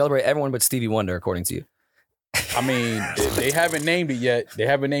moments. Celebrate everyone but Stevie Wonder, according to you. I mean, they haven't named it yet. They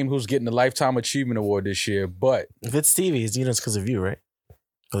haven't named who's getting the Lifetime Achievement Award this year, but If it's Stevie, it's it's because of you, right?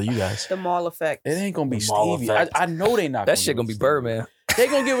 Or you guys. The mall effect. it ain't gonna be The Mall Stevie. Effect. I know they not. That shit gonna be Birdman. They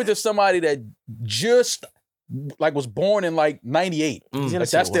gonna give it to somebody that just like was born in like '98. He's gonna Like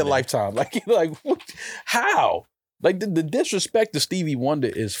see that's it their one day. lifetime. Like what? How? Like the disrespect to Stevie Wonder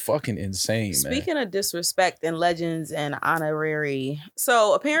is fucking insane, man. Speaking of disrespect and legends and honorary,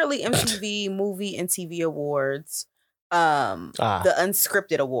 so apparently MTV Movie and TV Awards, the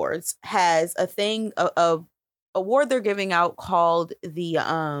Unscripted Awards, has a thing, a award they're giving out called the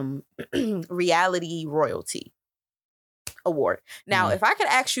Reality Royalty Award. Now, if I could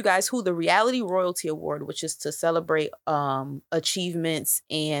ask you guys who the Reality Royalty Award, which is to celebrate achievements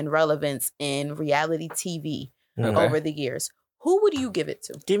and relevance in reality TV Okay. over the years, who would you give it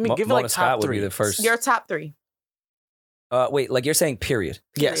to? Give it Mona like Scott top would three. be the first. Your top three. Wait, like you're saying period.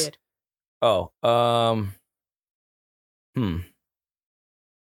 Yes. Period. Oh,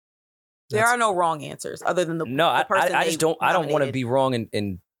 There are no wrong answers other than the No, the person I they just don't. I don't want to nominated. be wrong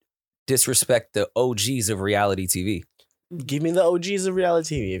and disrespect the OGs of reality TV. Give me the OGs of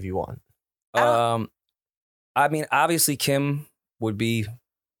reality TV if you want. I mean, obviously Kim would be.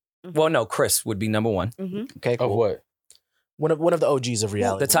 Well, no, Chris would be number one. Mhm. Okay, Of cool. what? One of the OGs of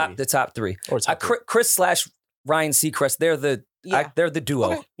reality. The top three. or top three. Chris / Ryan Seacrest. They're the Yeah. they're the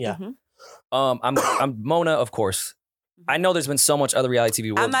duo. Okay. Yeah. Mhm. I'm Mona, of course. I know there's been so much other reality TV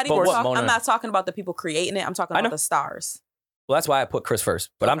awards. I'm not but even what, talking. Mona? I'm not talking about the people creating it. I'm talking I about know. the stars. Well, that's why I put Chris first.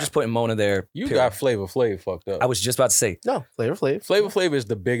 But I'm Okay. just putting Mona there. You period. got Flavor Flav fucked up. I was just about to say No, Flavor Flav. Flavor Flav is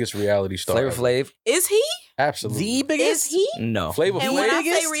the biggest reality star. Flavor ever. Flav. Is he? Absolutely. The biggest? Is he? No. Flavor And when I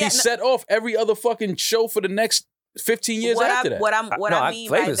Flav. say He set off every other fucking show for the next 15 years after that. What No, I mean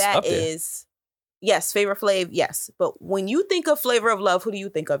by Flavor's that up there. is, yes, Flavor Flav, yes. But when you think of Flavor of Love, who do you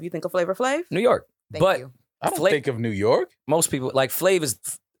think of? You think of Flavor Flav? New York. Thank but you. I don't Flav- think of New York. most people like Flav is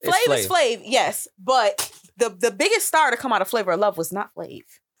Flav is Flav, yes. But the biggest star to come out of Flavor of Love was not Flav.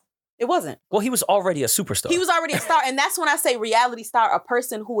 It wasn't. Well, he was already a superstar. He was already a star. And that's when I say reality star, a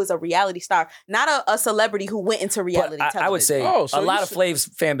person who is a reality star, not a celebrity who went into reality But television. I would say Oh, so a you lot of should- Flav's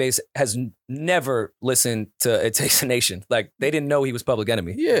fan base has never listened to It Takes a Nation. Like they didn't know he was Public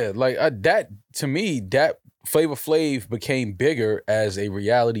Enemy. Yeah, like that to me, that Flavor Flav became bigger as a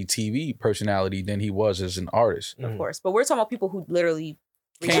reality TV personality than he was as an artist. Of course. But we're talking about people who literally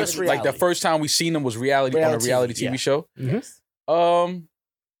Just Like the reality. first time we seen him was reality on a Reality reality TV, TV yeah. show. Mhm.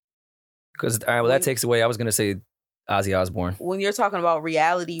 Because that takes away. I was gonna say Ozzy Osbourne, when you're talking about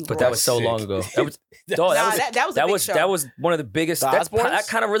reality, but that was so Sick. long ago. That was Nah, that was that was a that big was show. that was one of the biggest. The Osbournes? That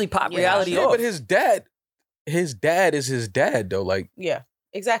kind of really popped Yeah. reality Yeah, off. but his dad is his dad though. Like Yeah,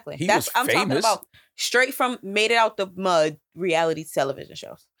 exactly. He That's was I'm talking famous. about straight from made it out the mud reality television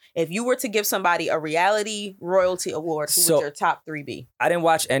shows. If you were to give somebody a reality royalty award, who So- would your top three be? I didn't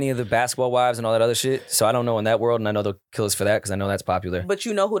watch any of the Basketball Wives and all that other shit, so I don't know in that world, and I know they'll kill us for that because I know that's popular. But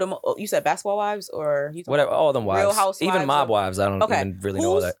you know who you said Basketball Wives or you talking Whatever, all them wives, Real Housewives even Mob or- Wives, I don't Okay. even really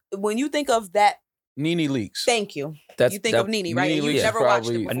know all Who's- that. When you think of that, Nene Leakes. thank you. That's You think that, of Nene, right? Nene And you've Leakes never is watched it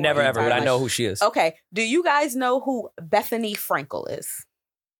probably- before. I never in your ever, but I entire know life. who she is. Okay. Do you guys know who Bethany Frankel is?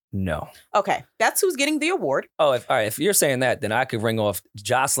 No. Okay, that's who's getting the award. Oh, all right. If you're saying that, then I could ring off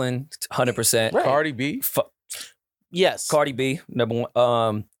Jocelyn, 100%. Right. Cardi B. Yes. Cardi B, number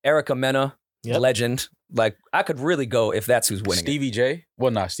one. Erica Mena, legend. Like I could really go if that's who's winning. Stevie J?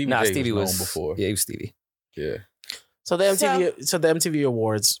 Well, Stevie was known before. Yeah, he was Stevie. Yeah. So the MTV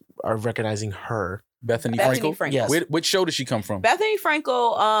Awards are recognizing her. Bethany Bethany Frankel? Frankel. Yes. Which show did she come from? Bethany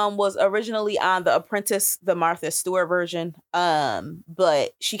Frankel was originally on The Apprentice, the Martha Stewart version,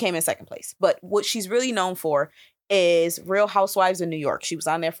 but she came in second place. But what she's really known for is Real Housewives of New York. She was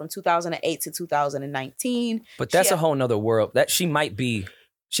on there from 2008 to 2019. But that's a whole nother world. That she might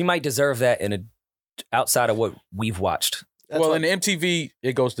deserve that outside of what we've watched. Well, in the MTV,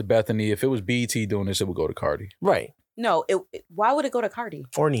 it goes to Bethany. If it was BET doing this, it would go to Cardi. Right. No, why would it go to Cardi?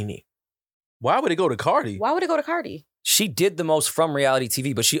 Or Nene. Why would it go to Cardi? Why would it go to Cardi? She did the most from reality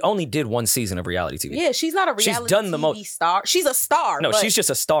TV, but she only did one season of reality TV. Yeah, she's not a reality TV star. She's a star. No, she's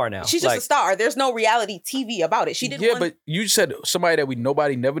just a star now. She's just a star. There's no reality TV about it. She did one. But you said somebody that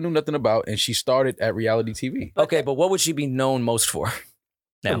nobody never knew nothing about, and she started at reality TV. Okay, but what would she be known most for?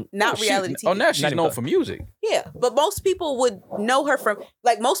 Now, not reality TV. Oh, now she's known for music. Yeah, but most people would know her from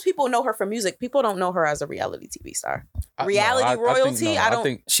most people know her from music. People don't know her as a reality TV star. Reality royalty. I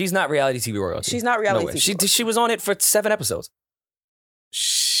think she's not reality TV royalty. She's not reality TV. She was on it for 7 episodes.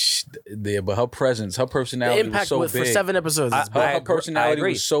 Yeah, but her presence, her personality was so big. For 7 episodes. Her personality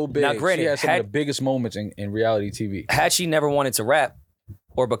was so big. Now, granted, she had some of the biggest moments in reality TV. Had she never wanted to rap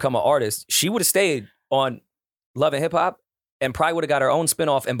or become an artist, she would have stayed on Love and Hip Hop and probably would have got her own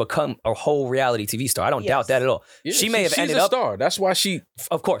spinoff and become a whole reality TV star. I don't doubt that at all. Yeah, she may have ended up a star. That's why she,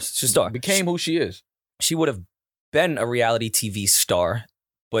 of course, she's a star. Became who she is. She would have been a reality TV star,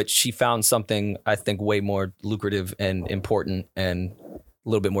 but she found something I think way more lucrative and important and a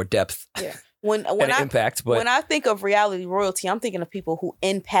little bit more depth. Yeah. Impact. But when I think of reality royalty, I'm thinking of people who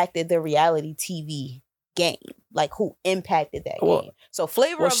impacted the reality TV game, like who impacted that game. So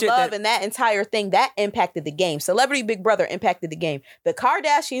Flavor of Love and that entire thing, that impacted the game. Celebrity Big Brother impacted the game. The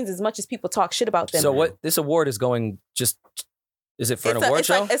Kardashians, as much as people talk shit about them. So what this award is going is it for an award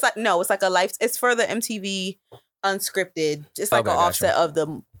show? It's like a life. It's for the MTV Unscripted. It's like an offset of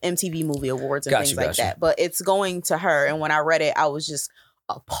the MTV Movie Awards and things like that. But it's going to her. And when I read it, I was just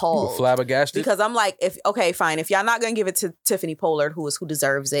appalled. You were flabbergasted? Because I'm like, if y'all not gonna give it to Tiffany Pollard, who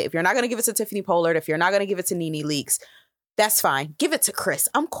deserves it, if you're not gonna give it to Tiffany Pollard, if you're not gonna give it to Nene Leakes, that's fine. Give it to Chris.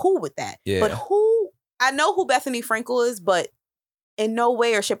 I'm cool with that. Yeah. But I know who Bethany Frankel is, but in no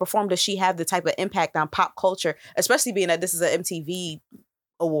way or shape or form does she have the type of impact on pop culture, especially being that this is an MTV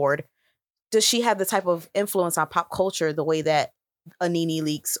award. Does she have the type of influence on pop culture the way that a Nene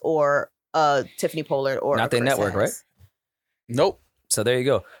Leakes or Tiffany Pollard or not their network, right? Nope. So there you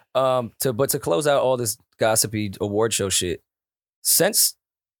go. To close out all this gossipy award show shit, since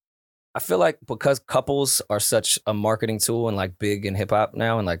I feel like because couples are such a marketing tool and like big in hip hop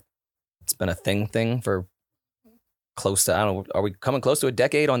now, and like it's been a thing for close to, I don't know, are we coming close to a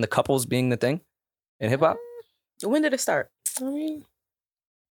decade on the couples being the thing in hip hop? When did it start?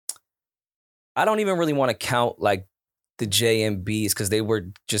 I don't even really want to count like the JMBs because they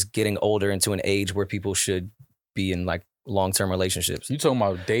were just getting older into an age where people should be in like long-term relationships. You talking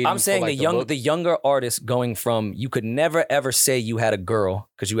about dating? I'm saying like the younger artists going from, you could never ever say you had a girl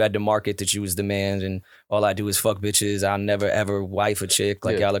because you had to market that you was the man and all I do is fuck bitches. I'll never ever wife a chick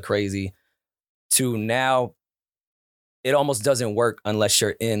like y'all are crazy. To now, it almost doesn't work unless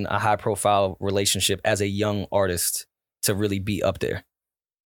you're in a high-profile relationship as a young artist to really be up there.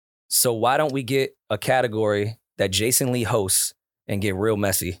 So why don't we get a category that Jason Lee hosts and get real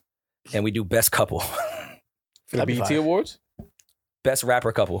messy and we do best couple? For the BET Awards? Best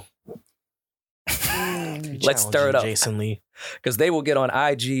rapper couple. Let's stir it up. Jason Lee. Because they will get on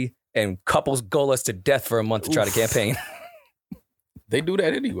IG and couples goal us to death for a month to try to campaign. They do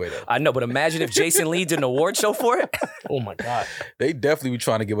that anyway, though. I know, but imagine if Jason Lee did an award show for it. Oh my God. They definitely be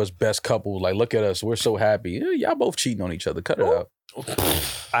trying to give us best couple. Like, look at us. We're so happy. Y'all both cheating on each other. Cut it out.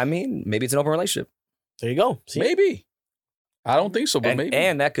 I mean, maybe it's an open relationship. There you go. See? Maybe. I don't think so, but maybe.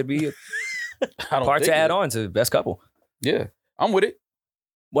 And that could be a part to add on to best couple. Yeah, I'm with it.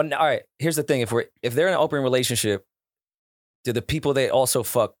 Well, all right, here's the thing. If they're in an open relationship, do the people they also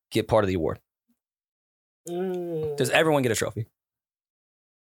fuck get part of the award? Does everyone get a trophy?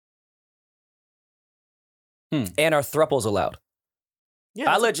 And are thruples allowed?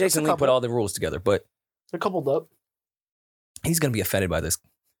 Yeah, I let Jason Lee put all the rules together, but they're coupled up. He's going to be offended by this.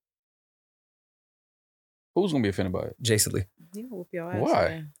 Who's going to be offended by it? Jason Lee. He will whoop your ass.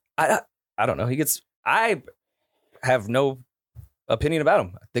 Why? I don't know. I have no opinion about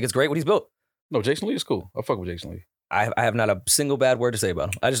him. I think it's great what he's built. No, Jason Lee is cool. I fuck with Jason Lee. I have not a single bad word to say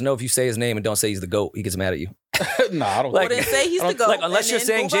about him. I just know if you say his name and don't say he's the GOAT, he gets mad at you. Nah, I don't. Well, then say he's the GOAT. Like, unless you're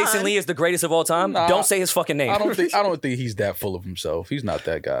saying Jason Lee is the greatest of all time, don't say his fucking name. I don't think he's that full of himself. He's not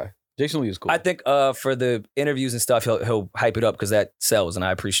that guy. Jason Lee is cool. I think for the interviews and stuff, he'll hype it up because that sells, and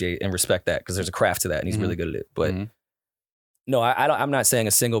I appreciate and respect that because there's a craft to that, and he's really good at it. But no, I'm not saying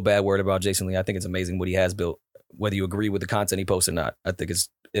a single bad word about Jason Lee. I think it's amazing what he has built. Whether you agree with the content he posts or not, I think it's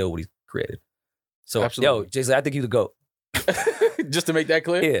ill what he created. So, Absolutely. yo, Jason, I think you the GOAT. Just to make that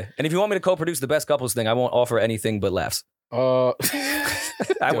clear? Yeah. And if you want me to co-produce the best couples thing, I won't offer anything but laughs. I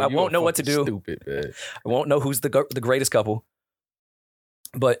I won't know what to do. Stupid, man. I won't know who's the greatest couple.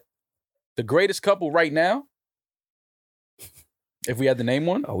 But The greatest couple right now, if we had to name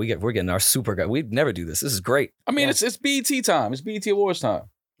one. we're getting our super guy. We never do this. This is great. I mean, it's BET time. It's BET Awards time.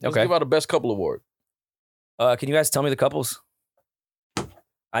 Let's give out a best couple award. Can you guys tell me the couples?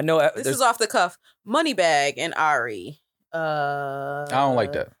 I know This is off the cuff. Moneybag and Ari. I don't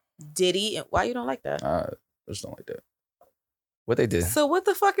like that. Diddy. Why you don't like that? I just don't like that. what they did. So what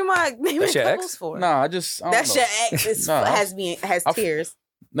the fuck am I naming That's your couples ex? for? Nah, I don't That's know. your ex. It's, Nah, has tears.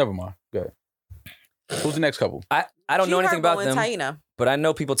 Never mind. Go ahead. Who's the next couple? I don't know anything about them, Taina. but I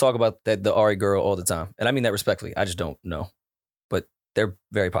know people talk about the Ari girl all the time, and I mean that respectfully. I just don't know, but they're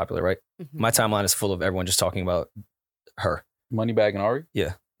very popular, right? Mm-hmm. My timeline is full of everyone just talking about her. Moneybag and Ari?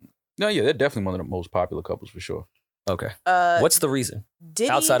 Yeah. No, yeah, they're definitely one of the most popular couples for sure. Okay. What's What's the reason Diddy,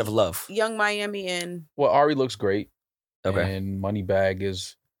 outside of love? Young Miami and Well, Ari looks great. Okay. And Moneybag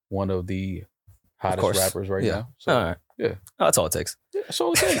is one of the hottest course. rappers right Yeah. now. So, All right. yeah. Oh, that's all it takes. yeah, that's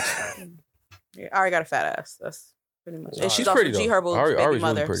all it takes. yeah, Ari got a fat ass. That's pretty much. And She's she's also pretty, G though. Herbo's Ari's baby really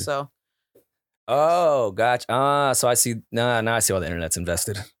mother. pretty. So Oh, gotcha. So I see. Now I see all the internet's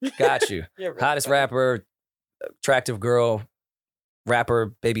invested. Got you. You're right. Hottest rapper, attractive girl,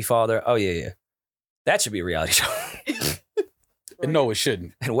 rapper, baby father. Oh yeah. That should be a reality show. No, it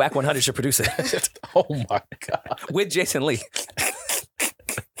shouldn't. And Whack 100 should produce it Oh my God. with Jason Lee.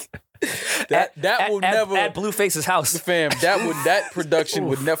 That will never at Blueface's house. fam, that production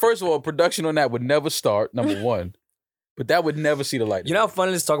would never first of all, production on that would never start, number one. But that would never see the light. You know how fun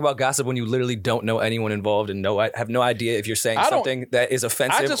it is to talk about gossip when you literally don't know anyone involved and have no idea if you're saying something that is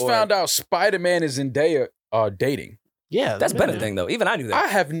offensive. I just found out Spider-Man and Zendaya are dating. Yeah, That's been a thing though. Even I knew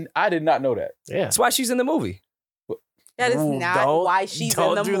that. I did not know that. Yeah. That's why she's in the movie. that is Ooh, not don't- why she's don't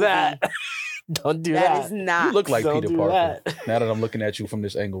in the do movie. that. Don't do That that. is not. You look like Don't Peter do Parker. that. Now that I'm looking at you from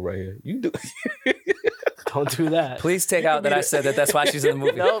this angle right here. You do. Don't do that. Please take out that I said that's why she's in the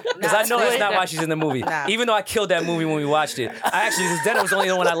movie. Nope. Because I know that's not why she's in the movie. Nah. Even though I killed that movie when we watched it. Dennis was the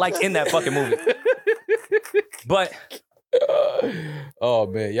only one I liked in that fucking movie. But Oh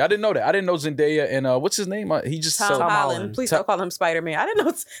man, yeah, I didn't know that. I didn't know Zendaya and what's his name? He just Tom so- Holland. Please don't call him Spider-Man. I didn't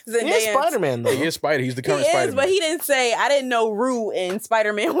know Zendaya. He is Spider-Man though. He is Spider. He's the He current is, Spider-Man. but he didn't say. I didn't know Rue and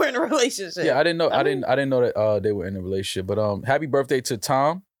Spider-Man were in a relationship. Yeah, I didn't know. I didn't know that they were in a relationship. But happy birthday to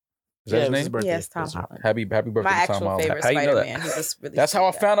Tom. Is that Yeah, his it was his name? birthday. Yes, Tom That's right. Holland. Happy birthday My to Tom actual Holland. favorite How you know that? Spider-Man. He was really That's how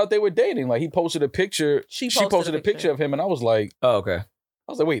I sweet found out they were dating. Like he posted a picture. She She posted a picture. picture of him, and I was like, okay.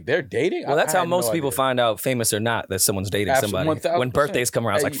 wait, they're dating? Well, that's I how had most no people idea. find out, famous or not, that someone's dating somebody. 1000%. When birthdays come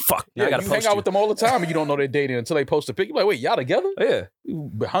around, it's like, Hey, fuck, now Yeah, I gotta you post hang out you. with them all the time, and you don't know they're dating until they post a picture. You're like, wait, y'all together? Yeah,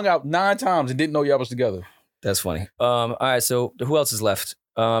 You hung out 9 times and didn't know y'all was together. that's funny. All right, so who else is left?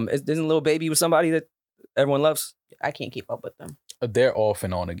 Isn't Lil Baby with somebody that everyone loves? I can't keep up with them. They're off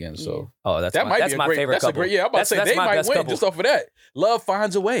and on again, so Oh, that's that my, might that's be a my great, favorite that's couple. A great, yeah, I'm about to say That's they my might best win couple. just off of that. Love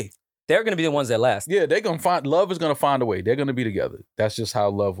finds a way. They're gonna be the ones that last. Yeah, they're gonna find love is gonna find a way. They're gonna be together. That's just how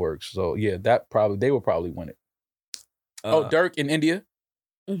love works. So yeah, they will probably win it. Dirk in India.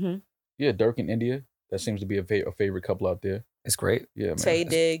 Mm-hmm. Yeah, Dirk in India. That seems to be a favorite couple out there. It's great. Yeah, man. Tay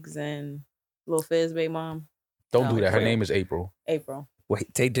Diggs and Lil Fizz baby mom. Don't do that. Her Wait. name is April. April.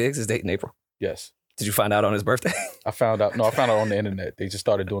 Wait, Tay Diggs is dating April. Yes. Did you find out on his birthday? I found out on the internet. They just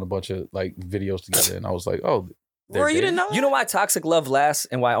started doing a bunch of like videos together, and I was like, oh, they're Rory, you didn't dating? know? You know why toxic love lasts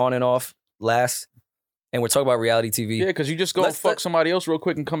and why on and off lasts? And we're talking about reality TV. Yeah, because you just go and fuck somebody else real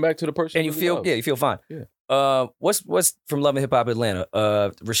quick and come back to the person. And you really feel love. you feel fine. Yeah. What's from Love and Hip Hop Atlanta?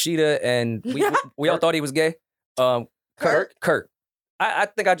 Rashida and we all thought he was gay. Kurt. I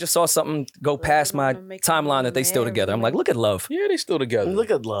think I just saw something go past my timeline that they still together. I'm like, look at love. Yeah, they still together. Look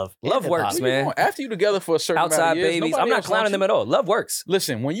at love. Love And works, hip-hop. man. After you together for a certain Outside amount of years, babies. nobody I'm not else clowning wants them you. at all. Love works.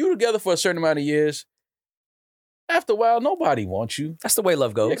 Listen, when you're together for a certain amount of years, after a while, nobody wants you. That's the way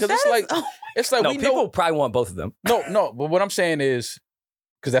love goes. Because it's like no, we people know. probably want both of them. No. But what I'm saying is,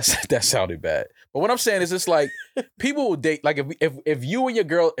 because that sounded bad. But what I'm saying is, it's like people will date. Like if you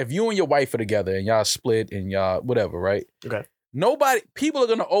and your wife are together and y'all split and y'all whatever, right? Okay. People are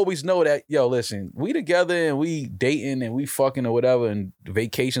gonna always know that, yo, listen, we together and we dating and we fucking or whatever and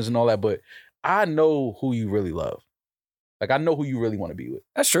vacations and all that, but I know who you really love. Like, I know who you really want to be with.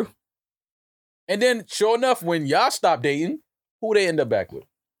 That's true. And then, sure enough, when y'all stop dating, who they end up back with?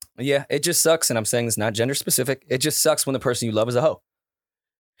 Yeah, it just sucks, and I'm saying it's not gender specific. It just sucks when the person you love is a hoe.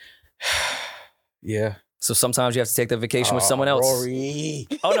 Yeah. So sometimes you have to take the vacation with someone else. Rory.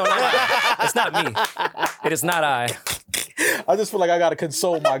 Oh no, it's not me. It is not I. I just feel like I gotta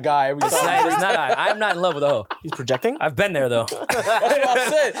console my guy every It's time. not I. I'm not in love with a hoe. He's projecting. I've been there though. That's what I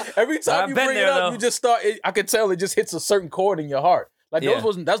said. Every time I've you been bring it there, up, though. you just start. I could tell it just hits a certain chord in your heart. Like Yeah.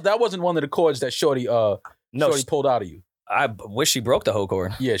 that wasn't one of the chords that Shorty Shorty pulled out of you. I wish she broke the hoe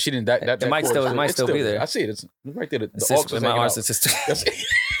chord. Yeah, she didn't. That might chord still- it might it's still be there. I see it. It's right there. The It's aux just is in my hanging arms. out. It's just That's-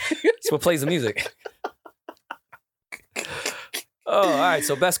 it's what plays the music. Oh, all right.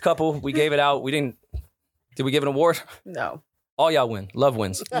 So best couple, we gave it out. We didn't. Did we give an award? No. All y'all win. Love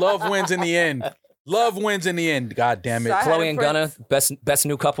wins. Love wins in the end. Love wins in the end. God damn it. So I had Chloe a and friend- Gunna, best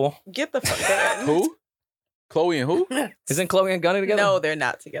new couple. Get the fuck out. Who? Chloe and who? Isn't Chloe and Gunna together? No, they're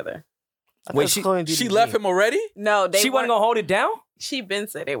not together. I thought Wait, it was she- Chloe and She DDG. left him already? No, they she wasn't weren't- gonna hold it down. She been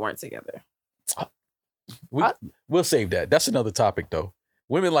said they weren't together. We'll save that. That's another topic though.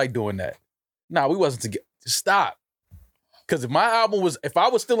 Women like doing that. Nah, we wasn't together. Stop. Because if I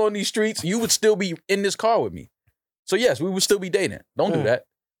was still on these streets, you would still be in this car with me. So yes, we would still be dating. Don't do that.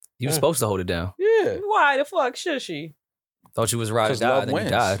 You were supposed to hold it down. Yeah. Why the fuck should she? Thought you was ride or 'Cause die, love then wins.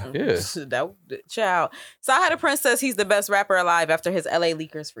 you died. Yeah. That child. So I had a friend says he's the best rapper alive after his LA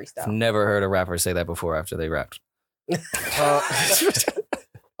Leakers freestyle. Never heard a rapper say that before after they rapped.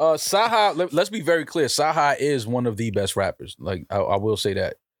 Saha, let's be very clear. Saha is one of the best rappers. Like I will say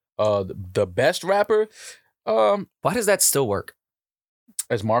that. The best rapper, Why does that still work?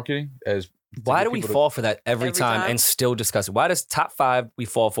 as marketing, as Why get do we people to- fall for that every Every time time? and still discuss it? Why does top 5 we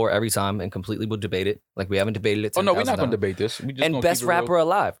fall for every time and completely will debate it? Like we haven't debated it. Oh no, we're not 10,000 going to times. debate this. We just And gonna best keep it real. rapper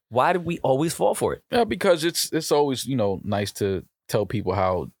alive. Why do we always fall for it? Yeah, because it's always nice to tell people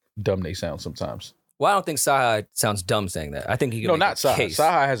how dumb they sound sometimes. Well, I don't think Saha sounds dumb saying that. I think he can No, make not a Saha. case.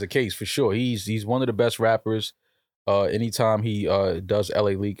 Saha has a case for sure. He's one of the best rappers. Anytime he does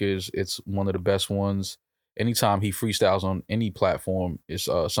LA Leakers, it's one of the best ones. Anytime he freestyles on any platform, it's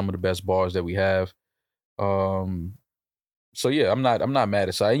some of the best bars that we have. So yeah, I'm not mad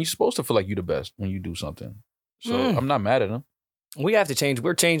at Saha. And you're supposed to feel like you're the best when you do something. So I'm not mad at him. We have to change.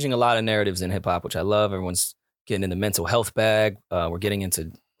 We're changing a lot of narratives in hip hop, which I love. Everyone's getting in the mental health bag. We're getting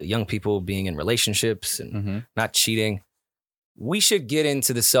into young people being in relationships and Mm-hmm. not cheating. We should get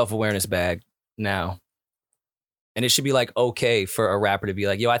into the self-awareness bag now. And it should be like okay for a rapper to be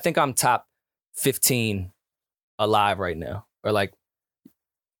like, yo, I think I'm top 15 alive right now. Or like,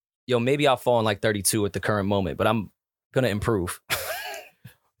 yo, maybe I'll fall in like 32 at the current moment, but I'm gonna improve.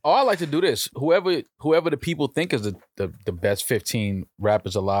 Oh, I like to do this. Whoever the people think is the best 15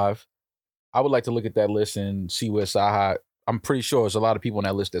 rappers alive, I would like to look at that list and see where Saha. I'm pretty sure there's a lot of people on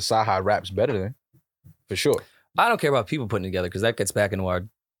that list that Saha raps better than, for sure. I don't care about people putting it together because that gets back into our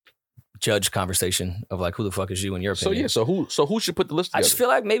judge conversation of like who the fuck is you in your So opinion. yeah, so who should put the list I together? just feel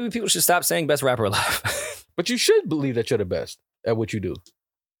like maybe people should stop saying best rapper alive. But you should believe that you're the best at what you do.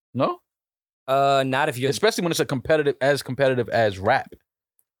 No, Not if you're. especially when it's competitive as rap.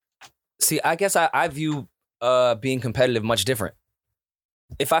 See, I guess I view being competitive much different.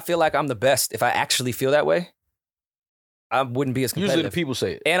 If I feel like I'm the best, if I actually feel that way, I wouldn't be as Usually competitive. the people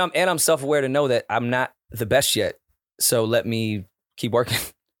say it. And I'm self-aware to know that I'm not the best yet. So let me keep working.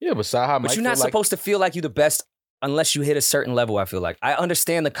 Yeah, but Saha might But you're not feel like, supposed to feel like you're the best unless you hit a certain level, I feel like. I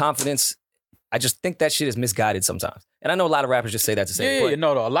understand the confidence. I just think that shit is misguided sometimes. And I know a lot of rappers just say that to say it, Yeah,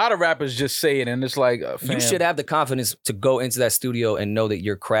 no. A lot of rappers just say it, and it's like, fam, you should have the confidence to go into that studio and know that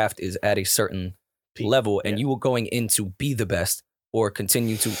your craft is at a certain level and you are going in to be the best or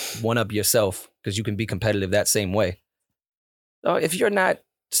continue to one up yourself because you can be competitive that same way. So if you're not,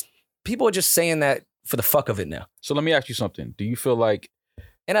 people are just saying that for the fuck of it now. So let me ask you something. Do you feel like?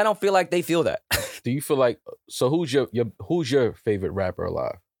 And I don't feel like they feel that. So who's your favorite rapper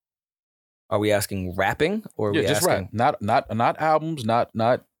alive? Are we asking rapping or are Yeah, we just asking rap. Not albums, not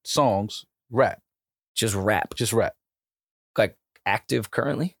songs. Rap. just rap? Just rap. Like active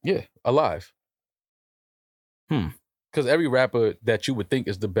currently? Yeah, alive. Because every rapper that you would think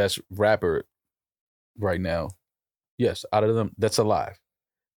is the best rapper right now, yes, out of them, that's alive.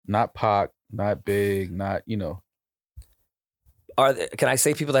 Not Pac, not Big, not Can I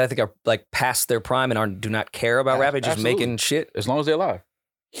say people that I think are like past their prime and do not care about rap, just Absolutely. making shit? as long as they're alive.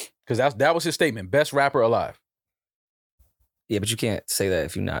 Because that was his statement. Best rapper alive. Yeah, but you can't say that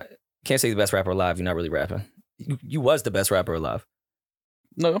if you're not. You can't say the best rapper alive. You're not really rapping. You was the best rapper alive.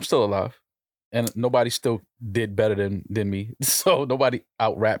 No, I'm still alive. And nobody still did better than me. So nobody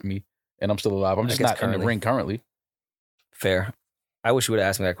out-rapped me. And I'm still alive. I'm I just guess not in currently. the ring currently. Fair. I wish you would have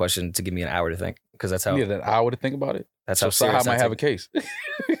asked me that question to give me an hour to think, because that's I how needed an hour to think about it. that's So how serious Saha might I have a take case.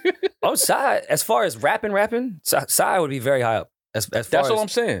 Oh, Psy, as far as rapping, Psy would be very high up. As far That's all as, I'm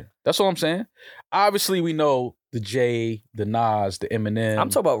saying. That's all I'm saying. Obviously, we know the Jay, the Nas, the Eminem. I'm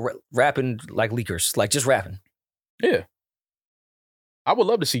talking about rapping like leakers, like just rapping. Yeah. I would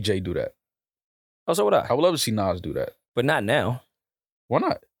love to see Jay do that. Oh, so would I. I would love to see Nas do that. But not now. Why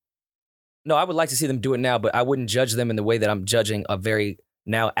not? No, I would like to see them do it now, but I wouldn't judge them in the way that I'm judging a very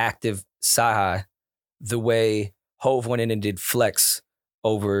now active Psy, the way Hove went in and did Flex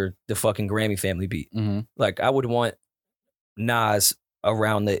over the fucking Grammy Family beat. Mm-hmm. Like, I would want Nas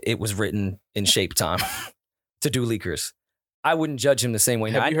around the It Was Written in Shape time to do leakers. I wouldn't judge him the same way.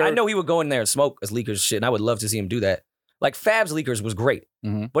 Now, I know he would go in there and smoke as leakers shit, and I would love to see him do that. Like, Fab's leakers was great,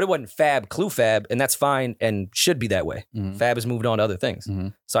 but it wasn't Fab, Clue Fab, and that's fine and should be that way. Fab has moved on to other things.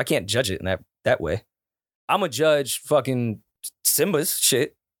 So I can't judge it in that way. I'm going to judge fucking Simba's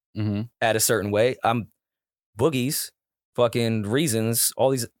shit at a certain way. I'm Boogie's, fucking Reasons, all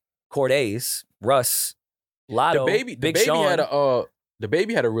these Cordays, Russ, Lotto, Big Sean. The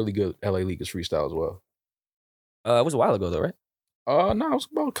Baby had a really good LA Leakers freestyle as well. It was a while ago though, right? No, it was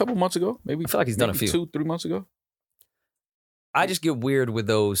about a couple months ago. Maybe I feel like he's done a few. 2-3 months ago. I just get weird with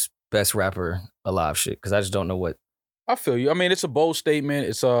those best rapper alive shit because I just don't know what. I feel you. I mean, it's a bold statement.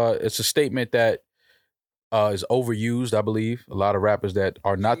 It's a statement that is overused. I believe a lot of rappers that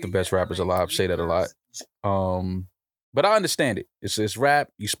are not the best rappers alive say that a lot. But I understand it. It's rap.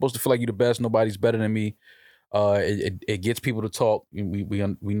 You're supposed to feel like you're the best. Nobody's better than me. It gets people to talk.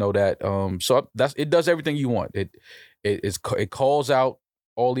 We know that. So it does everything you want. It calls out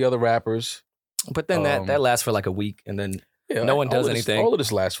all the other rappers. But then that lasts for like a week, and then no one does anything. All of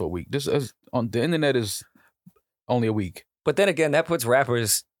this lasts for a week. This is on the internet is only a week. But then again, that puts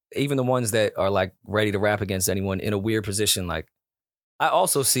rappers, even the ones that are like ready to rap against anyone, in a weird position. Like, I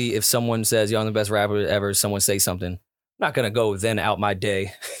also see if someone says, "Yo, I'm the best rapper ever," someone say something, I'm not gonna go then out my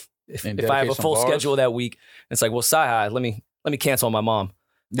day. If I have a full schedule that week, it's like, well, Sci-Hi, let me cancel on my mom.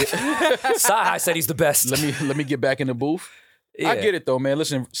 Sci-Hi said he's the best. Let me get back in the booth. Yeah. I get it though, man.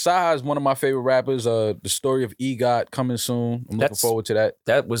 Listen, Sci-Hi is one of my favorite rappers. The story of EGOT coming soon. I'm looking forward to that.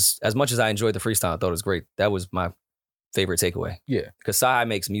 That was, as much as I enjoyed the freestyle, I thought it was great. That was my favorite takeaway. Yeah, because Sci-Hi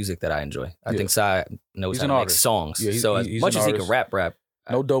makes music that I enjoy. I think Sci-Hi knows how to make songs. Yeah, so as much as he can rap.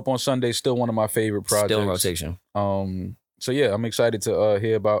 No Dope on Sunday, still one of my favorite projects. Still in rotation. So yeah, I'm excited to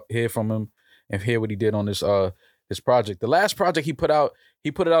hear from him and hear what he did on this project. The last project he put it out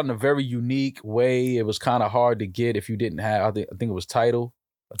in a very unique way. It was kind of hard to get if you didn't have. I think it was Tidal.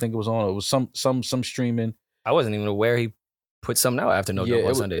 I think it was on. It was some streaming. I wasn't even aware he put something out after No Dope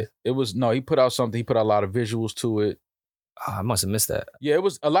on Sunday. He put out something. He put out a lot of visuals to it. Oh, I must have missed that. Yeah, it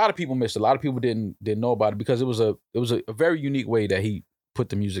was a lot of people missed it. A lot of people didn't know about it because it was a very unique way that he put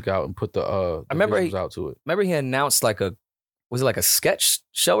the music out and put the visuals out to it. Remember he announced was it like a sketch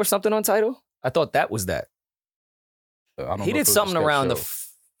show or something on Tidal? I thought that was that. He did something around I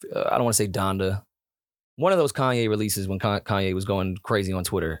don't want to say Donda. One of those Kanye releases when Kanye was going crazy on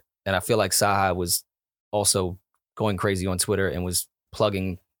Twitter. And I feel like Sci-Hi was also going crazy on Twitter and was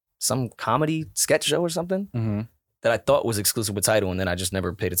plugging some comedy sketch show or something that I thought was exclusive with Tidal. And then I just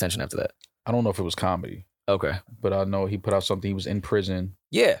never paid attention after that. I don't know if it was comedy. Okay. But I know he put out something. He was in prison.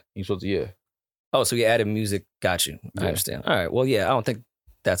 Yeah. He's supposed to, yeah. Oh, so he added music. Got you. I understand. All right. Well, yeah, I don't think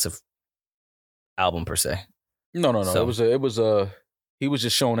that's a album per se. No. So he was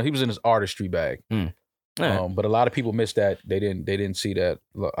just showing. He was in his artistry bag. Right. But a lot of people missed that. They didn't see that.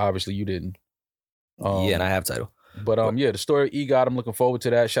 Obviously, you didn't. Yeah, and I have Tidal. But the story of EGOT. I'm looking forward to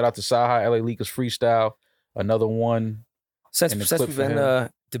that. Shout out to Sci-Hi, LA Leakers freestyle. Another one. Since we've been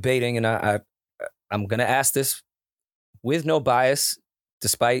debating, and I'm gonna ask this with no bias,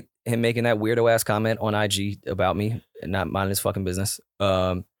 despite him making that weirdo ass comment on IG about me and not minding his fucking business.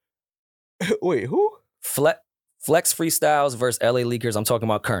 Wait, who? Flex freestyles versus LA Leakers. I'm talking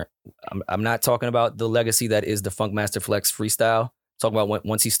about current. I'm not talking about the legacy that is the Funkmaster Flex freestyle. I'm talking about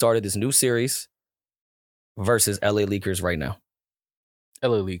once he started this new series versus LA Leakers right now.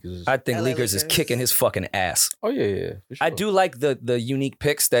 LA Leakers. I think Leakers is kicking his fucking ass. Oh yeah. For sure. I do like the unique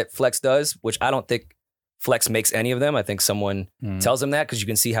picks that Flex does, which I don't think Flex makes any of them. I think someone tells him that because you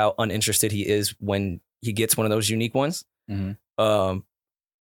can see how uninterested he is when he gets one of those unique ones.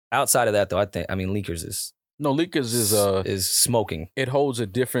 Outside of that, though, Leakers is is smoking. It holds a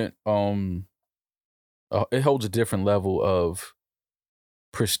different level of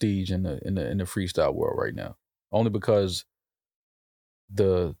prestige in the freestyle world right now. Only because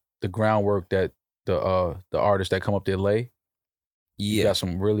the groundwork that the artists that come up there lay. Yeah, you got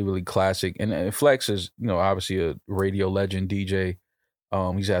some really, really classic, and Flex is, obviously a radio legend DJ.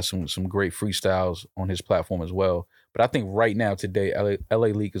 He's had some great freestyles on his platform as well. But I think right now, today, LA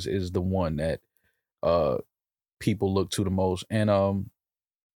Leakers is the one that people look to the most. And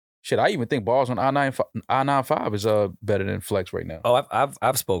shit, I even think Bars on I-95 is better than Flex right now. Oh,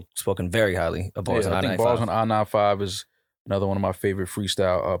 I've spoken very highly of Bars on I-95. I think Bars on I-95 is another one of my favorite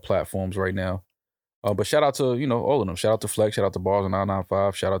freestyle platforms right now. But shout out to, all of them. Shout out to Flex, shout out to Bars on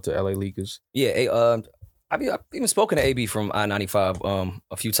I-95, shout out to LA Leakers. Yeah, I've even spoken to AB from I-95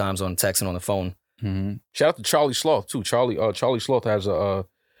 a few times on text and on the phone. Mm-hmm. Shout out to Charlie Sloth too. Charlie Sloth has a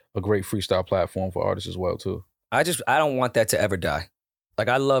great freestyle platform for artists as well too. I don't want that to ever die. Like,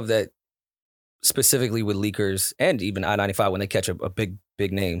 I love that specifically with leakers and even I-95 when they catch a big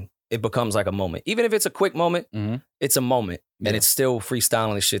name, it becomes like a moment. Even if it's a quick moment, it's a moment. Yeah. And it's still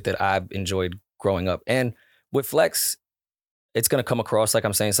freestyling the shit that I've enjoyed growing up. And with Flex, it's going to come across like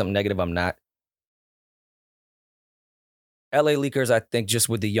I'm saying something negative. I'm not. LA Leakers, I think just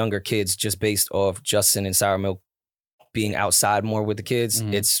with the younger kids, just based off Justin and Sour Milk being outside more with the kids,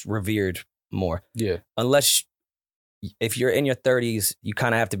 it's revered more. Yeah. Unless if you're in your 30s, you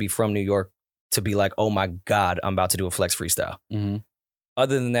kind of have to be from New York to be like, oh my God, I'm about to do a Flex freestyle.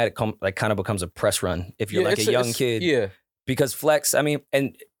 Other than that, it kind of becomes a press run if you're like a young kid. Yeah. Because Flex, I mean,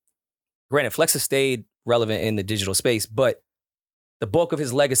 and granted, Flex has stayed relevant in the digital space, but the bulk of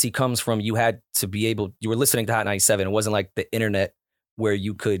his legacy comes from you were listening to Hot 97. It wasn't like the internet where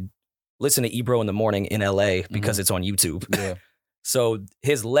you could listen to Ebro in the morning in LA because it's on YouTube. Yeah. So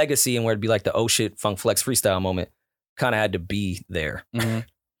his legacy and where it'd be like the oh shit Funk Flex freestyle moment kind of had to be there.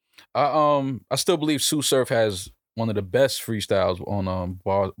 I still believe Sue Surf has one of the best freestyles on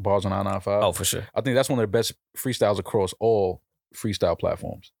Bars on I-95. Oh, for sure. I think that's one of the best freestyles across all freestyle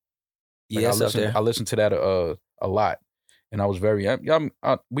platforms. Like, I listened to that a lot. And I was very,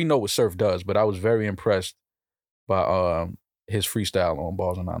 we know what Surf does, but I was very impressed by his freestyle on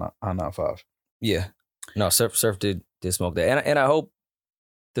Bars on I-95. Yeah. No, Surf did smoke that. And I hope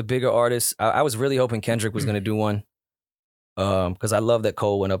the bigger artists, I was really hoping Kendrick was going to do one. Because I love that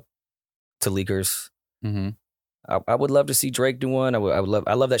Cole went up to Leakers. I would love to see Drake do one. I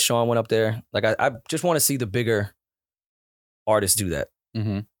love that Sean went up there. Like, I just want to see the bigger artists do that.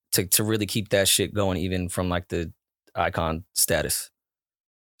 To really keep that shit going, even from like the icon status.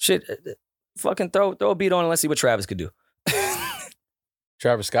 Shit, fucking throw a beat on and let's see what Travis could do.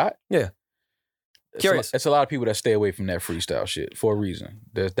 Travis Scott? Yeah. Curious. It's a lot of people that stay away from that freestyle shit for a reason.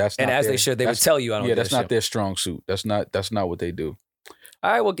 That's and as they should, they would tell you. I don't. Yeah, that's not their strong suit. That's not what they do.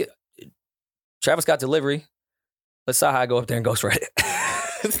 All right, well, Travis got delivery. Let Sahai go up there and ghostwrite it.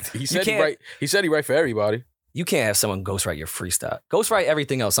 He said he write for everybody. You can't have someone ghostwrite your freestyle. Ghostwrite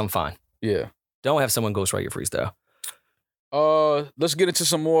everything else. I'm fine. Yeah. Don't have someone ghostwrite your freestyle. Let's get into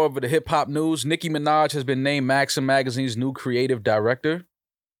some more of the hip hop news. Nicki Minaj has been named Maxim Magazine's new creative director.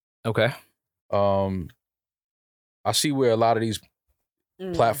 Okay. I see where a lot of these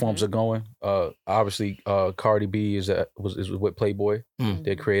platforms are going. Obviously, Cardi B is with Playboy,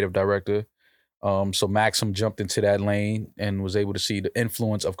 their creative director. So Maxim jumped into that lane and was able to see the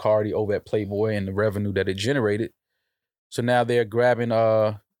influence of Cardi over at Playboy and the revenue that it generated. So now they're grabbing,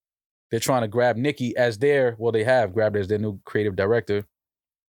 they're trying to grab Nicki they have grabbed her as their new creative director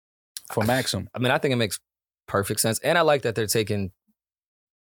for Maxim. I mean, I think it makes perfect sense. And I like that they're taking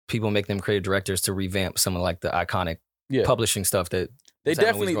people, make them creative directors to revamp some of like the iconic publishing stuff that they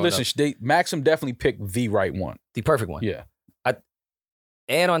definitely, Maxim definitely picked the right one. The perfect one. Yeah.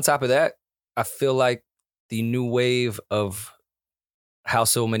 And on top of that, I feel like the new wave of how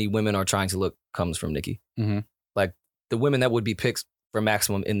so many women are trying to look comes from Nicki. Like the women that would be picked for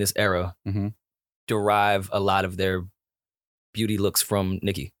Maximum in this era derive a lot of their beauty looks from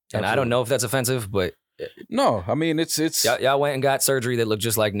Nicki. And I don't know if that's offensive, but no, I mean it's y'all went and got surgery that looked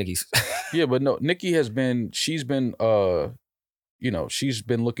just like Nicki's. Yeah, but no, Nicki she's been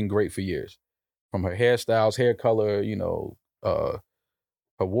looking great for years. From her hairstyles, hair color, her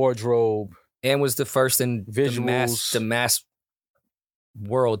wardrobe. And was the first in visuals, the mass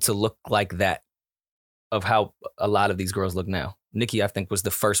world to look like that, of how a lot of these girls look now. Nicki, I think, was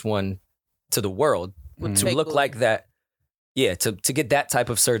the first one to the world to look like that. Yeah, to get that type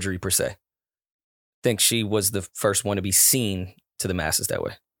of surgery per se. I think she was the first one to be seen to the masses that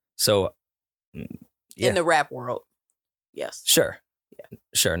way. So, yeah. In the rap world, yes. Sure. Yeah.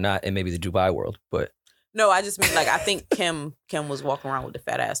 Sure, not in maybe the Dubai world, but... No, I just mean, like, I think Kim was walking around with the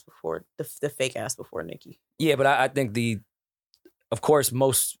fat ass before, the fake ass before Nicki. Yeah, but I think of course,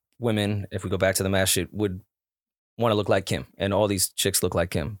 most women, if we go back to the mass shit, would want to look like Kim. And all these chicks look like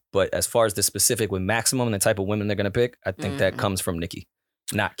Kim. But as far as the specific with Maximum and the type of women they're going to pick, I think that comes from Nicki,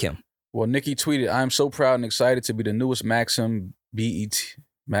 not Kim. Well, Nicki tweeted, "I am so proud and excited to be the newest Maxim BET.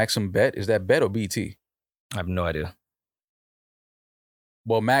 Maxim Bet? Is that Bet or BT? I have no idea.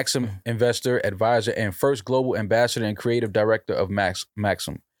 Well, Maxim investor, advisor, and first global ambassador and creative director of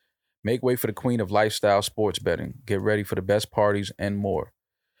Maxim. Make way for the queen of lifestyle sports betting. Get ready for the best parties and more.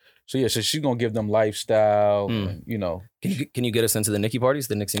 So yeah, so she's gonna give them lifestyle, and, you know. Can you get us into the Nicki parties,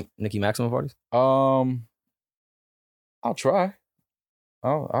 the Nicki Maximum parties? I'll try.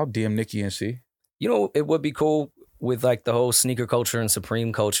 I'll DM Nicki and see. You know, it would be cool with like the whole sneaker culture and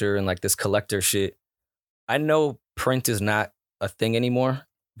Supreme culture and like this collector shit. I know print is not a thing anymore,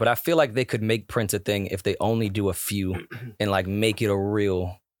 but I feel like they could make print a thing if they only do a few and like make it a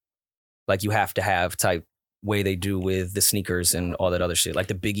real, like you have to have type way they do with the sneakers and all that other shit, like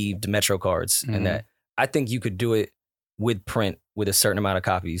the Biggie, the Metro cards and that. I think you could do it with print with a certain amount of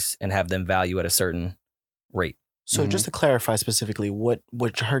copies and have them value at a certain rate. So just to clarify specifically, what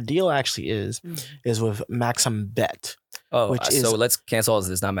her deal actually is with Maxim Bet. Oh, so let's cancel all this.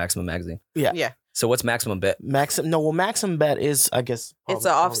 It's not Maximum Magazine. Yeah. So what's Maximum Bet? Maxim Bet is, I guess, It's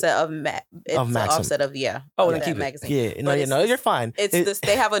an offset of Maxim. Oh, then keep it. Magazine. Yeah, no, you're fine.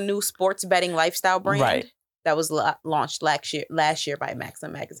 They have a new sports betting lifestyle brand Right. that was launched last year by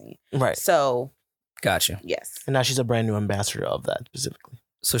Maxim Magazine. Right. So, Gotcha. yes. And now she's a brand new ambassador of that specifically.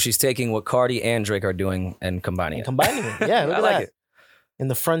 So she's taking what Cardi and Drake are doing and combining it. Combining it. Yeah, look I at like that. it. In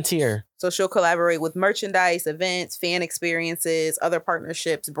the frontier. So she'll collaborate with merchandise, events, fan experiences, other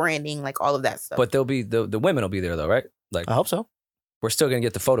partnerships, branding, like all of that stuff. But they'll be the women will be there though, right? Like I hope so. we're still gonna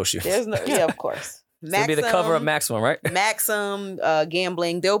get the photo shoot. There's no, yeah, of course. It'll be the cover of Maximum, right? Maxim,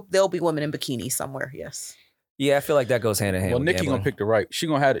 gambling. There'll be women in bikinis somewhere. Yes. Yeah, I feel like that goes hand in hand. Well, with Nicki gambling. gonna pick the right. She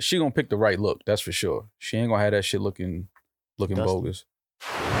gonna pick the right look. That's for sure. She ain't gonna have that shit looking bogus.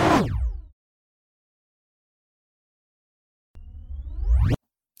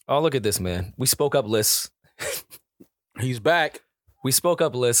 Oh, look at this, man. We spoke up lists. He's back. We spoke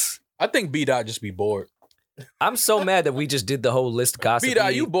up lists. I think B-Dot just be bored. I'm so mad that we just did the whole list gossip.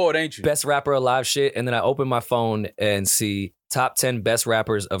 B-Dot, you bored, ain't you? Best rapper alive shit. And then I open my phone and see top 10 best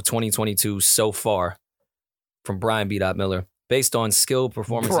rappers of 2022 so far from Brian B. Miller based on skill,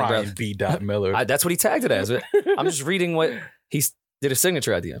 performance, Brian and B. Miller. that's what he tagged it as. I'm just reading what he did a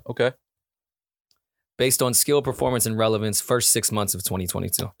signature at the end. Okay. Based on skill, performance, and relevance, first 6 months of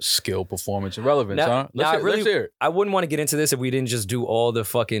 2022. Skill, performance, and relevance, Now- huh? now, Let's hear it. I wouldn't want to get into this if we didn't just do all the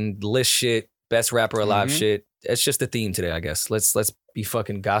fucking list shit, best rapper alive shit. It's just the theme today, I guess. Let's be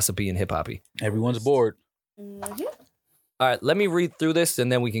fucking gossipy and hip hoppy. Everyone's bored. Mhm. All right, let me read through this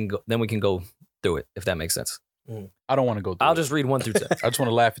and then we can go through it if that makes sense. I don't want to go through I'll it. just read 1 through 10. I just want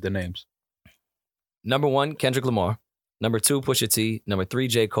to laugh at the names. Number 1, Kendrick Lamar. Number 2, Pusha T. Number 3,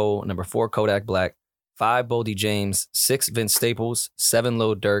 J. Cole. Number 4, Kodak Black. 5, Boldy James. 6, Vince Staples. 7,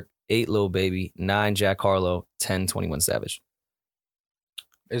 Lil Durk. 8, Lil Baby. 9, Jack Harlow. 10, 21 Savage.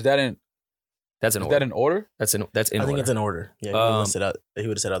 Is that in That's in is order. that in order? That's in I think order. it's in order. Yeah, he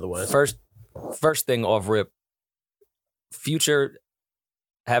would have said otherwise. First thing off rip, Future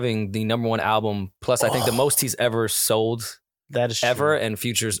having the number 1 album, plus I think the most he's ever sold That is ever, true. and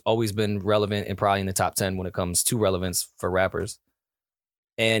Future's always been relevant and probably in the top 10 when it comes to relevance for rappers.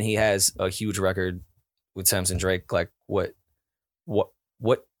 And he has a huge record with Thames and Drake. Like what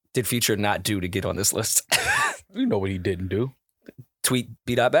did Future not do to get on this list? You know what he didn't do. Tweet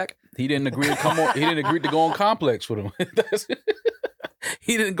B-Dot back? He didn't agree to come on. He didn't agree to go on Complex with him.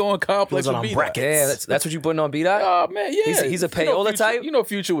 He didn't go on Complex He was with on B-Dot. bracket. Yeah, that's what you putting on B-Dot? Oh man, yeah. He's a You know payola Future- type? You know,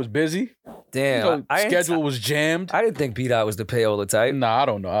 Future was busy. Damn. Schedule was jammed. I didn't think B-Dot was the payola type. Nah, I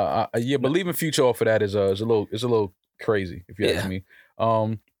don't know. Yeah, but leaving Future off of that is a little crazy if you ask me.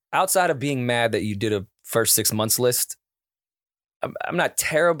 Outside of being mad that you did a first 6 months list, I'm not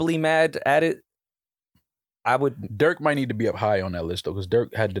terribly mad at it. Dirk might need to be up high on that list though, because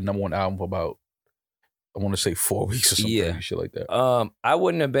Dirk had the number 1 album for about, I want to say 4 weeks or something, Yeah. shit like that. I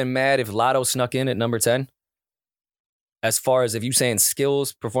wouldn't have been mad if Lotto snuck in at number 10. As far as if you saying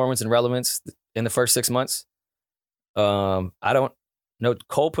skills, performance, and relevance in the first 6 months. I don't know.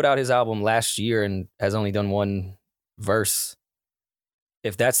 Cole put out his album last year and has only done 1 verse.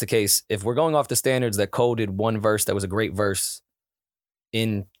 If that's the case, if we're going off the standards that Cole did 1 verse that was a great verse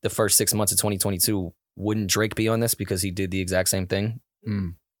in the first 6 months of 2022, wouldn't Drake be on this because he did the exact same thing?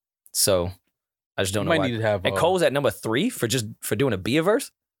 So I just don't know Might why. need to have. And Cole's at number 3 for doing a Bia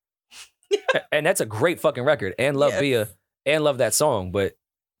verse, and that's a great fucking record. And love Bia, and love that song. But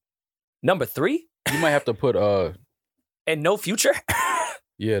number 3, You might have to put and no Future.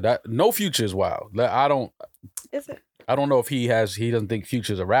 Yeah, that no Future is wild. Is it? I don't know if he doesn't think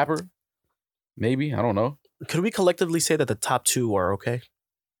Future's a rapper. Maybe, I don't know. Could we collectively say that the top 2 are okay?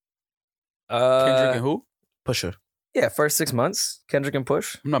 Kendrick and who? Pusha. Yeah, first 6 months, Kendrick and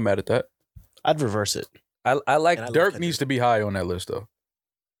Push. I'm not mad at that. I'd reverse it. I like And I love Dirk Kendrick. needs to be high on that list though.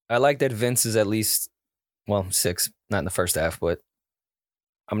 I like that Vince is at least, 6, not in the first half, but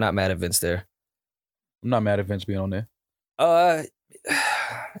I'm not mad at Vince there. I'm not mad at Vince being on there.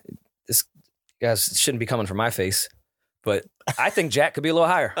 This guys shouldn't be coming from my face, but I think Jack could be a little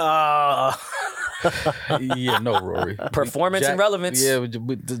higher. Yeah, no, Rory. Performance Jack, and relevance. Yeah,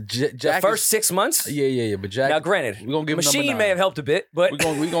 but Jack The first 6 months. Yeah. But Jack. Now, granted, we're gonna give him Machine number 9. may have helped a bit, but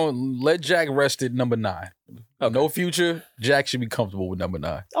we're gonna let Jack rest at number 9. Okay. No Future. Jack should be comfortable with number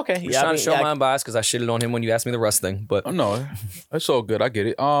 9. Okay, I'm trying to show my unbiased because I shitted on him when you asked me the Russ thing. But No, that's all good. I get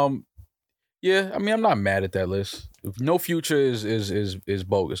it. Yeah, I mean, I'm not mad at that list. No Future is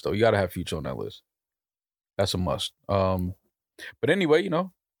bogus though. You gotta have Future on that list. That's a must. But anyway,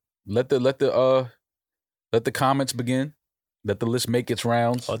 let the comments begin. Let the list make its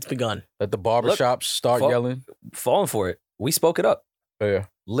rounds. Oh, it's begun. Let the barbershops start yelling. falling for it. We spoke it up. Yeah.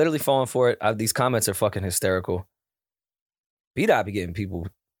 Literally falling for it. These comments are fucking hysterical. B-Dot be getting people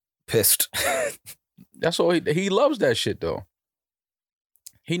pissed. That's all he loves that shit though.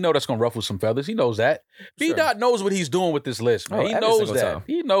 He know that's gonna ruffle some feathers. He knows that. Sure. B-Dot knows what he's doing with this list, man. Oh, He every knows single that. time.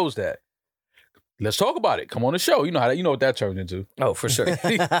 He knows that. Let's talk about it. Come on the show. You know what that turns into. Oh, for sure.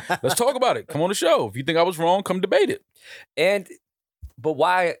 Let's talk about it. Come on the show. If you think I was wrong, come debate it. But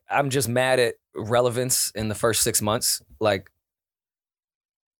why I'm just mad at relevance in the first 6 months? Like,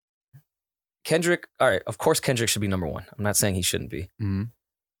 Kendrick, all right, of course Kendrick should be number 1. I'm not saying he shouldn't be. Mm-hmm.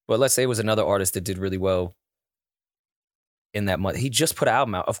 But let's say it was another artist that did really well in that month. He just put an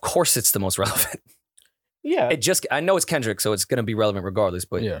album out. Of course it's the most relevant. Yeah. I know it's Kendrick, so it's going to be relevant regardless.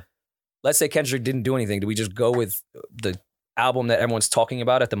 But Yeah. let's say Kendrick didn't do anything. Do we just go with the album that everyone's talking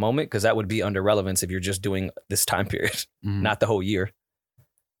about at the moment? Because that would be under relevance if you're just doing this time period, Mhm. not the whole year.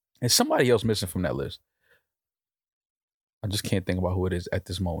 And somebody else missing from that list. I just can't think about who it is at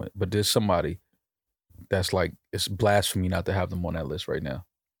this moment. But there's somebody that's like, it's blasphemy not to have them on that list right now.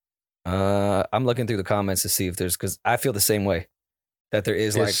 I'm looking through the comments to see if there's, because I feel the same way, that there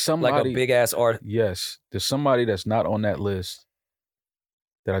is There's like a big ass art. Yes. There's somebody that's not on that list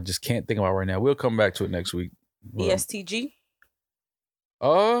that I just can't think about right now. We'll come back to it next week. ESTG.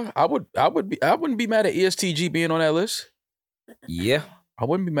 I wouldn't be mad at ESTG being on that list. Yeah, I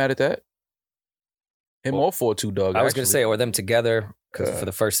wouldn't be mad at that. Him or 4-2 Doug. I was going to actually. say, or them together, because for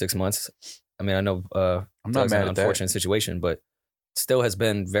the first 6 months. I mean, I know I'm not Doug's in mad an at that. unfortunate situation, but still has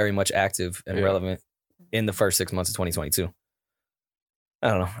been very much active and Yeah. relevant in the first 6 months of 2022. I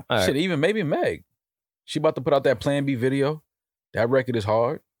don't know. All right. Shit, even maybe Meg. She about to put out that Plan B video. That record is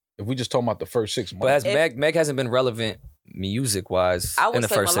hard. If we just talking about the first 6 months. But has Meg hasn't been relevant music wise I in would the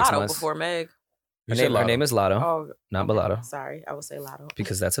say first 6 Mulatto months. before Meg. You Her said Lotto. name is Lotto, Oh, not okay. Mulatto, Sorry, I would say Lotto.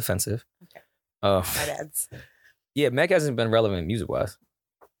 because that's offensive. Okay. Uh, My dad's. yeah, Meg hasn't been relevant music wise.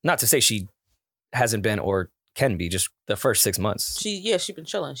 Not to say she hasn't been or can be, just the first 6 months. She's been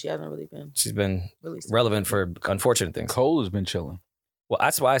chilling. She hasn't really been She's been released. relevant for unfortunate things. Cole has been chilling. Well,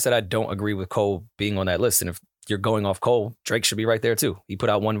 that's why I said I don't agree with Cole being on that list. And if you're going off Cole, Drake should be right there too. He put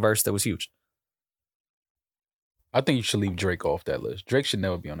out one verse that was huge. I think you should leave Drake off that list. Drake should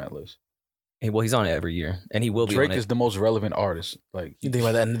never be on that list. Well, he's on it every year, and he will be Drake on it. is the most relevant artist. Like, You think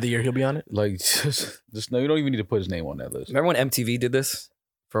by the end of the year he'll be on it? like just no, you don't even need to put his name on that list. Remember when MTV did this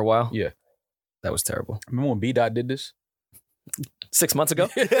for a while? Yeah. That was terrible. Remember when B-Dot did this? 6 months ago?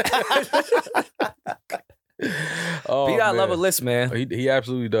 Oh, B-Dot love a man. list, man. He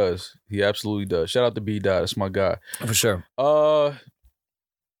absolutely does. He absolutely does. Shout out to B-Dot. That's my guy. For sure. Well,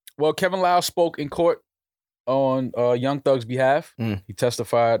 Kevin Lau spoke in court on Young Thug's behalf. Mm. He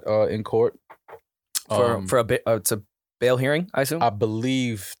testified in court For a bit, it's a bail hearing, I assume? I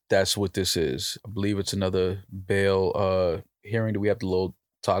believe that's what this is. I believe it's another bail hearing. Do we have the little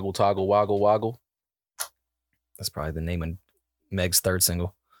toggle, woggle? That's probably the name of Meg's third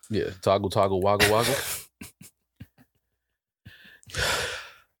single. Yeah, toggle, woggle.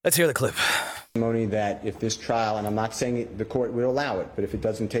 Let's hear the clip. Testimony that if this trial, and I'm not saying the court will allow it, but if it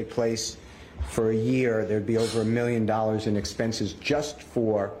doesn't take place for a year, there'd be over $1 million in expenses just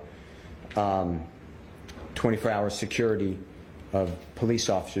for 24-hour security of police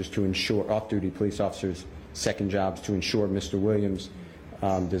officers to ensure, off-duty police officers, second jobs to ensure Mr. Williams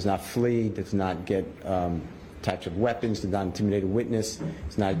does not flee, does not get types of weapons, does not intimidate a witness,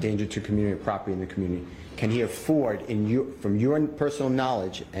 is not a danger to community or property in the community. Can he afford, from your personal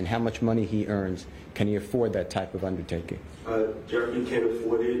knowledge and how much money he earns, can he afford that type of undertaking? Jeffrey can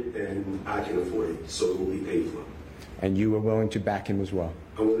afford it, and I can afford it, so it will be paid for. And you are willing to back him as well?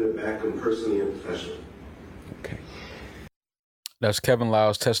 I'm willing to back him personally and professionally. Okay. That's Kevin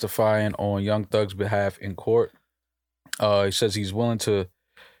Lau's testifying on Young Thug's behalf in court. He says he's willing to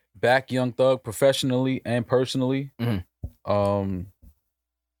back Young Thug professionally and personally. Mhm.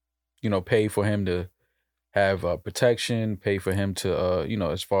 pay for him to have protection, pay for him to,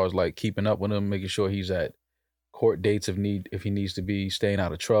 as far as like keeping up with him, making sure he's at court dates if he needs to be, staying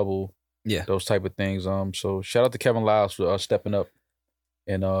out of trouble. Yeah. Those type of things. So shout out to Kevin Lyles for stepping up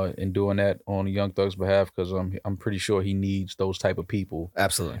and doing that on Young Thug's behalf, because I'm pretty sure he needs those type of people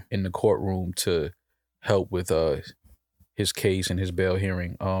Absolutely. in the courtroom to help with his case and his bail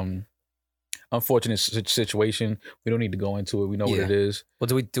hearing. Unfortunate situation. We don't need to go into it. We know what it is.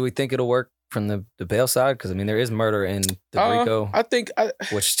 Well, do we think it'll work from the bail side? Because I mean, there is murder in the RICO, I think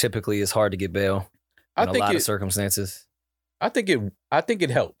which typically is hard to get bail in a lot of circumstances. I think it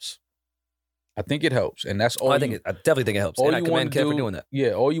helps. I think it helps, and that's all. I definitely think it helps, and I commend Kev for doing that.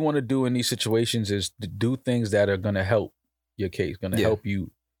 Yeah, all you want to do in these situations is to do things that are going to help your case, going to help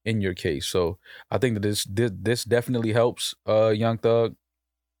you in your case. So I think that this definitely helps Young Thug.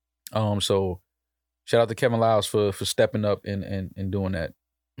 So shout out to Kevin Lyles for stepping up and doing that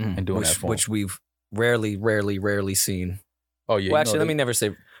and doing that for him. Which we've rarely seen. Oh yeah. Well, actually, let me never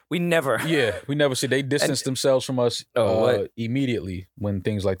say we never. Yeah, we never see. They distance themselves from us immediately when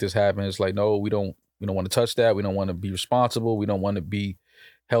things like this happen. It's like, no, we don't want to touch that. We don't want to be responsible. We don't want to be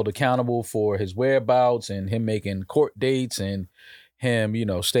held accountable for his whereabouts and him making court dates and him,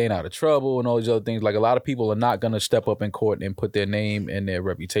 staying out of trouble and all these other things. Like, a lot of people are not going to step up in court and put their name and their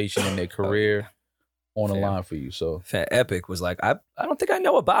reputation and their career on the line for you. So Epic was like, I don't think I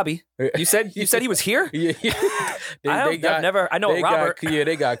know a Bobby. You said he was here? Yeah. I know a Robert.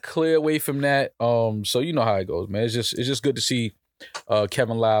 They got clear away from that. So you know how it goes, man. It's just good to see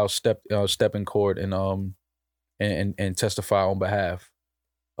Kevin Lyles step in court and testify on behalf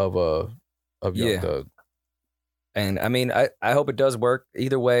of Young Thug. And I mean, I hope it does work.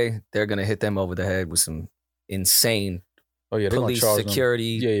 Either way, they're gonna hit them over the head with some insane police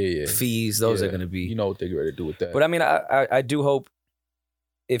security fees. Those are gonna be. You know what they're ready to do with that. But I mean, I do hope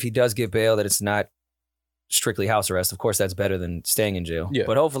if he does give bail that it's not strictly house arrest. Of course, that's better than staying in jail. Yeah.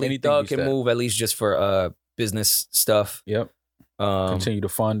 But hopefully Thug can move at least just for business stuff. Yep. Continue to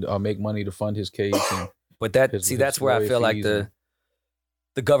fund, make money to fund his case. But that's where I feel like the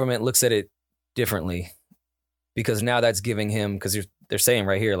government looks at it differently. Because now that's giving him, because they're saying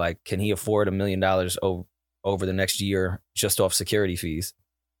right here, like, can he afford $1 million over the next year just off security fees?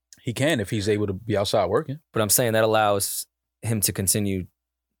 He can if he's able to be outside working. But I'm saying that allows him to continue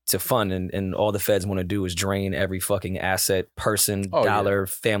to fund, and all the feds want to do is drain every fucking asset, person, dollar,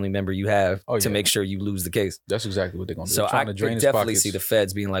 family member you have to make sure you lose the case. That's exactly what they're going to do. So I could definitely see the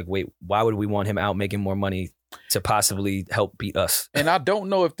feds being like, wait, why would we want him out making more money to possibly help beat us? And I don't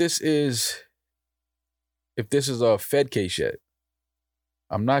know if this is a Fed case yet.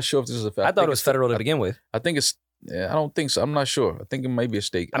 I'm not sure if this is a Fed. I thought it was federal to begin with. I think it's. I don't think so. I'm not sure. I think it might be a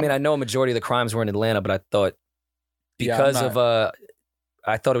state. I mean, I know a majority of the crimes were in Atlanta, but I thought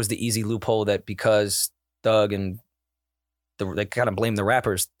I thought it was the easy loophole that because Thug and they kind of blamed the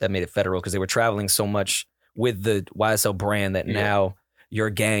rappers that made it federal because they were traveling so much with the YSL brand that now your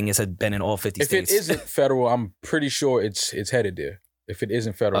gang has been in all 50 states. If it isn't federal, I'm pretty sure it's headed there. If it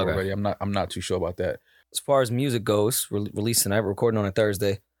isn't federal already, I'm not too sure about that. As far as music goes, released tonight, we're recording on a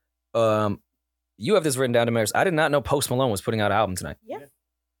Thursday. You have this written down to Maris. I did not know Post Malone was putting out an album tonight. Yeah.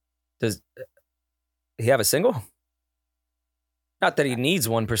 Does he have a single? Not that he needs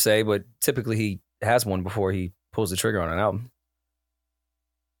one per se, but typically he has one before he pulls the trigger on an album.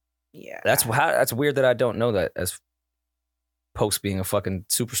 Yeah. That's weird that I don't know that as Post being a fucking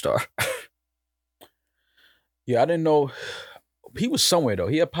superstar. Yeah, I didn't know. He was somewhere though.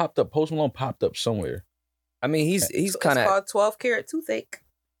 He had popped up. Post Malone popped up somewhere. I mean, he's kind of. It's called 12 Karat Toothache.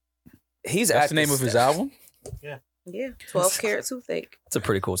 That's the name of his album? Yeah. 12 Karat Toothache. It's a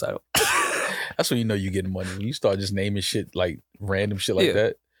pretty cool title. That's when you know you're getting money. When you start just naming shit like random shit like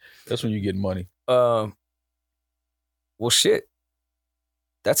that, that's when you get money. Well, shit.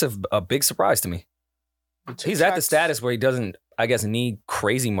 That's a big surprise to me. He's at the status where he doesn't, I guess, need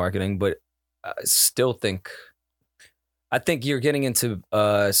crazy marketing, but I still think. I think you're getting into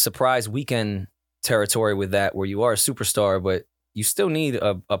surprise weekend territory with that, where you are a superstar, but you still need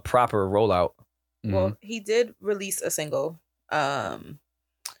a proper rollout. Well, he did release a single, and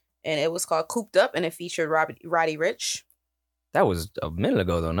it was called Cooped Up, and it featured Roddy Ricch. That was a minute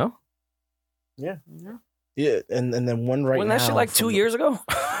ago, though, no? Yeah. And then one right now. Wasn't that shit like 2 years ago?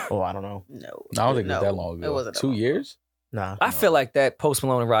 Oh, I don't know. No, I don't think it was that long ago. It wasn't 2 years? Nah. I feel like that Post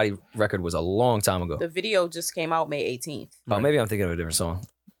Malone and Roddy record was a long time ago. The video just came out May 18th. Oh, maybe I'm thinking of a different song.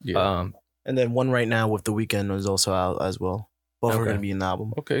 Yeah. And then one right now with The Weeknd was also out as well. Both are going to be in the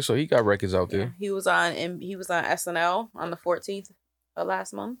album. Okay, so he got records out there. Yeah, he was on SNL on the 14th of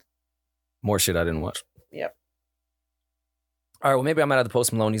last month. More shit I didn't watch. Yep. All right, well, maybe I'm out of the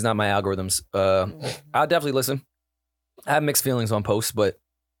Post Malone. He's not my algorithms. I'll definitely listen. I have mixed feelings on Post, but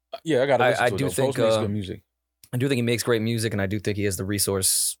Yeah, I got to listen I to it. do though. think, Post makes good music. I do think he makes great music, and I do think he has the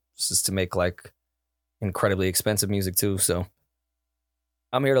resources to make like incredibly expensive music too. So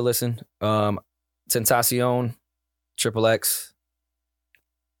I'm here to listen. Tentacion, Triple X.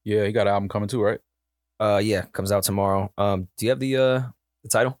 Yeah, he got an album coming too, right? Yeah, comes out tomorrow. Do you have the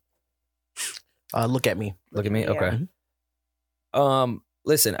title? Look at me. Look at me. Yeah. Okay.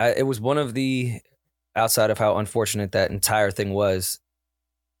 Listen, it was one of the, outside of how unfortunate that entire thing was.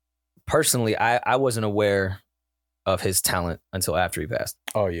 Personally, I wasn't aware of his talent until after he passed.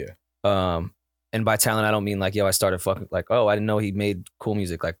 Oh yeah. And by talent, I don't mean like, yo, I started fucking like, oh, I didn't know he made cool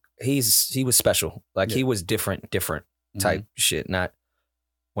music. Like he was special. Like he was different type shit. Not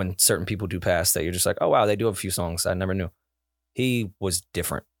when certain people do pass that you're just like, oh wow, they do have a few songs I never knew. He was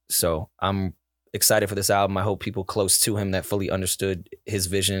different. So I'm excited for this album. I hope people close to him that fully understood his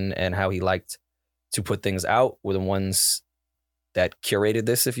vision and how he liked to put things out were the ones that curated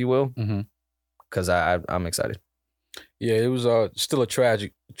this, if you will. Because I'm excited. Yeah, it was still a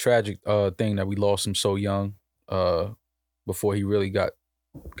tragic thing that we lost him so young, before he really got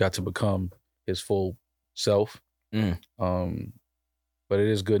to become his full self. But it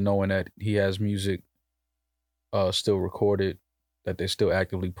is good knowing that he has music still recorded, that they're still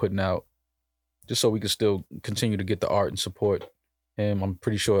actively putting out, just so we can still continue to get the art and support him. I'm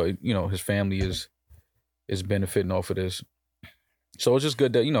pretty sure, you know, his family is benefiting off of this. So it's just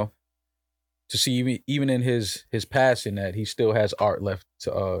good that, you know, to see even in his passing that he still has art left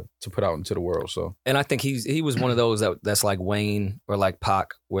to put out into the world. So, and I think he was one of those that's like Wayne or like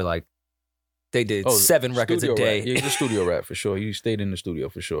Pac, where like they did 7 records a day. Rap. Yeah, he's a studio rap for sure. He stayed in the studio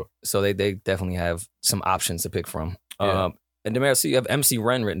for sure. So they definitely have some options to pick from. Yeah. And Damaris, you have MC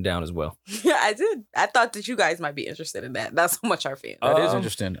Ren written down as well. Yeah, I did. I thought that you guys might be interested in that. That's how much our fan. That is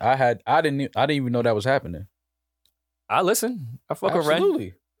interesting. I didn't even know that was happening. I listen. I fuck with Ren.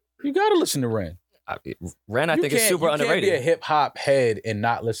 Absolutely. You gotta listen to Ren. Ren, I think, is super underrated. You can't be a hip hop head and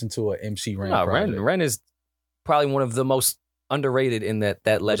not listen to an MC Ren. No, Ren is probably one of the most underrated in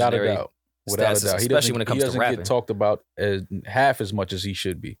that legendary. Without a doubt. Especially when it comes to rapping. He doesn't get talked about as half as much as he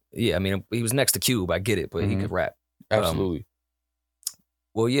should be. Yeah, I mean, he was next to Cube. I get it, but he could rap. Absolutely.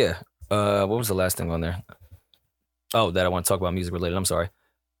 Well, yeah. What was the last thing on there? Oh, that I want to talk about music related. I'm sorry.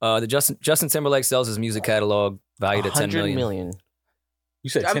 The Justin Timberlake sells his music catalog valued at $10 million. You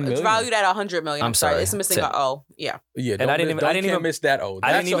said 10 million? It's valued at 100 million. I'm sorry. It's missing 10. an O. Yeah. Yeah. And I didn't even miss that O.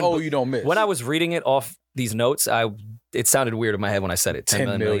 That's the O you don't miss. When I was reading it off these notes, it sounded weird in my head when I said it.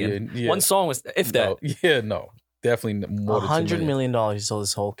 10 million. Yeah. One song was, if that. No. Definitely more than $100 million he sold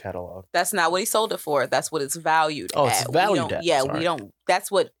his whole catalog. That's not what he sold it for. That's what it's valued at. It's valued at. Yeah, we don't.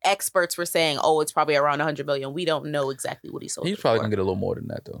 That's what experts were saying. Oh, it's probably around 100 million. We don't know exactly what he sold. He's probably gonna get a little more than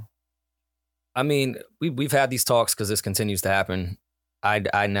that though. I mean, we've had these talks because this continues to happen.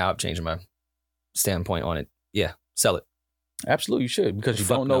 I now have changed my standpoint on it. Yeah, sell it. Absolutely, you should, because you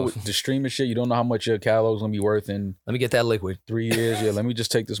don't know the streaming shit. You don't know how much your catalog's gonna be worth in. Let me get that liquid. 3 years. Yeah, let me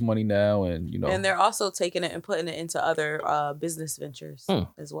just take this money now, and you know. And they're also taking it and putting it into other business ventures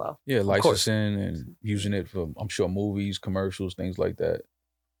as well. Yeah, licensing and using it for, I'm sure, movies, commercials, things like that.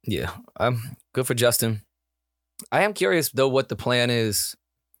 Yeah, good for Justin. I am curious though what the plan is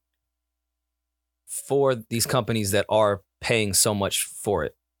for these companies that are paying so much for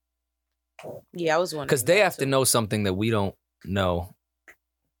it. Yeah, I was wondering. Because they have to know something that we don't know.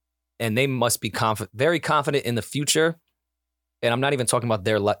 And they must be very confident in the future. And I'm not even talking about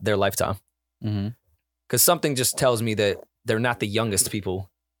their lifetime. Because something just tells me that they're not the youngest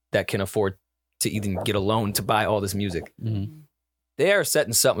people that can afford to even get a loan to buy all this music. They are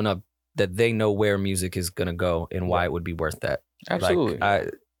setting something up that they know where music is going to go and why it would be worth that. Absolutely.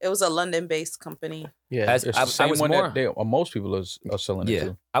 It was a London-based company. Yeah, it's the same one that most people are selling it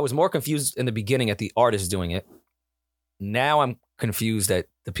to. I was more confused in the beginning at the artists doing it. Now I'm confused at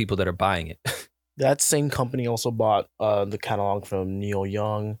the people that are buying it. That same company also bought the catalog from Neil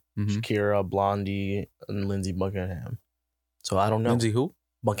Young, Shakira, Blondie, and Lindsey Buckingham. So I don't know. Lindsey who?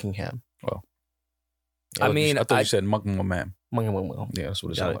 Buckingham. Well, I thought you said Buckingham. Yeah, that's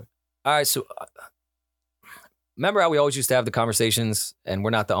what it sounded like. All right, so remember how we always used to have the conversations, and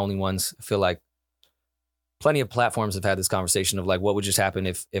we're not the only ones. I feel like plenty of platforms have had this conversation of like, what would just happen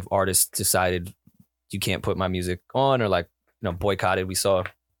if artists decided you can't put my music on, or like, you know, boycotted. We saw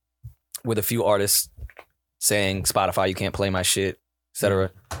with a few artists saying Spotify, you can't play my shit,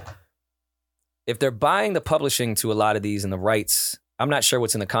 etc. If they're buying the publishing to a lot of these and the rights, I'm not sure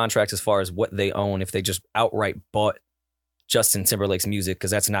what's in the contract as far as what they own. If they just outright bought Justin Timberlake's music,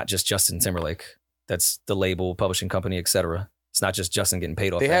 because that's not just Justin Timberlake. That's the label, publishing company, etc. It's not just Justin getting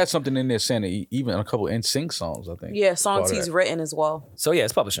paid off. They that. had something in there saying that even a couple NSYNC songs, I think. Yeah, songs he's written as well. So yeah,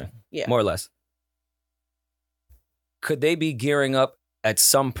 it's publishing. Yeah. More or less. Could they be gearing up at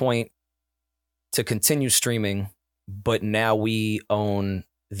some point to continue streaming, but now we own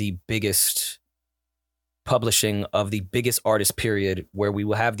the biggest publishing of the biggest artist period, where we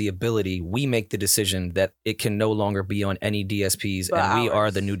will have the ability, we make the decision that it can no longer be on any DSPs, But and we ours.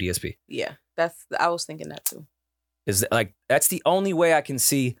 are the new DSP. Yeah, I was thinking that too. Is that, like, that's the only way I can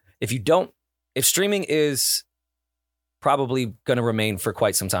see. If streaming is probably going to remain for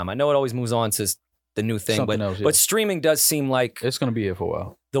quite some time. I know it always moves on to the new thing, Something else, yeah. but streaming does seem like It's going to be here for a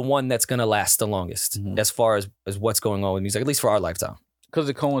while. the one that's going to last the longest as far as what's going on with music, at least for our lifetime. Because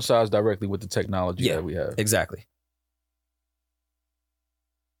it coincides directly with the technology Yeah. that we have. Exactly.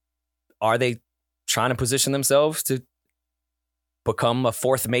 Are they trying to position themselves to become a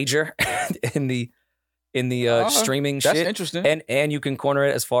fourth major in the streaming That's shit? interesting. And you can corner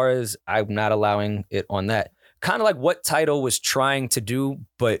it as far as I'm not allowing it on that. Kind of like what Tidal was trying to do,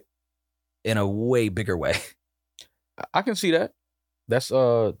 but in a way bigger way. I can see that. That's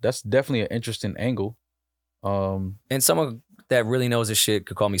definitely an interesting angle. And someone that really knows his shit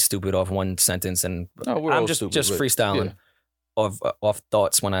could call me stupid off one sentence, and No, we're I'm all just stupid, just but freestyling off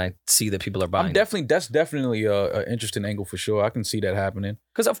thoughts when I see that people are buying. That's definitely an interesting angle for sure. I can see that happening.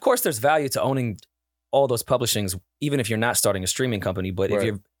 Because of course there's value to owning all those publishings, even if you're not starting a streaming company. But if Right.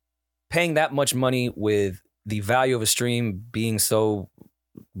 you're paying that much money with the value of a stream being so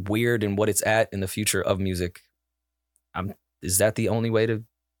weird and what it's at in the future of music, is that the only way to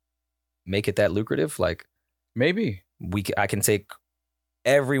make it that lucrative? Like, Maybe. I can take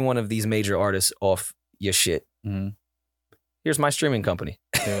every one of these major artists off your shit. Mhm. Here's my streaming company.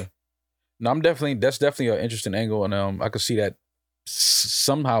 Yeah. No, that's definitely an interesting angle, and I could see that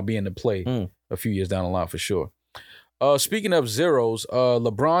somehow being the play a few years down the line for sure. Speaking of zeros,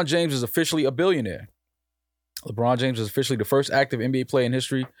 LeBron James is officially a billionaire. LeBron James is officially the first active NBA player in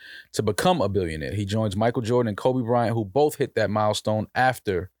history to become a billionaire. He joins Michael Jordan and Kobe Bryant, who both hit that milestone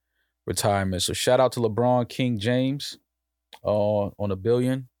after retirement. So shout out to LeBron King James on $1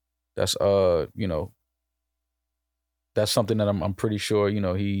 billion. That's that's something that I'm pretty sure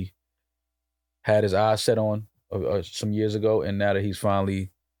he had his eyes set on some years ago, and now that he's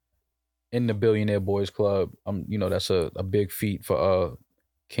finally in the Billionaire Boys Club, that's a big feat for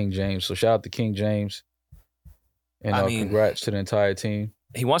King James. So shout out to King James, and congrats to the entire team.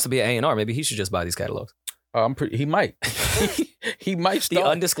 He wants to be an A&R. Maybe he should just buy these catalogs. He might. He might start. The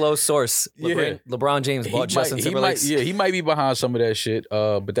undisclosed source. LeBron James bought Justin Timberlake. He might be behind some of that shit.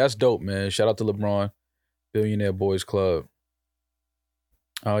 But that's dope, man. Shout out to LeBron, Billionaire Boys Club.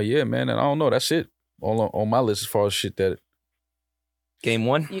 Oh yeah, man. And I don't know. That's it. All on my list as far as shit that. Game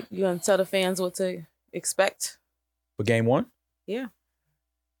one. You gonna tell the fans what to expect for game one? Yeah.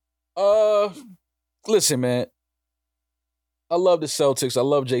 Listen, man. I love the Celtics. I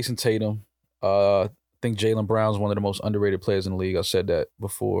love Jason Tatum. I think Jaylen Brown's one of the most underrated players in the league. I said that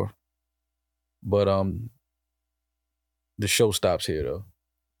before. But the show stops here though.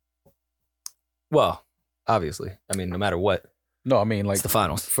 Well, obviously. I mean, no matter what. No, I mean, like, it's the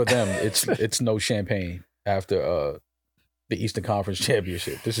finals. For them, it's no champagne after the Eastern Conference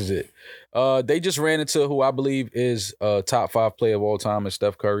Championship. This is it. They just ran into who I believe is a top 5 player of all time, is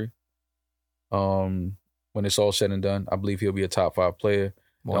Steph Curry. When it's all said and done, I believe he'll be a top 5 player.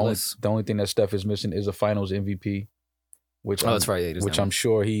 The only thing that Steph is missing is a Finals MVP, which that's right. Which I'm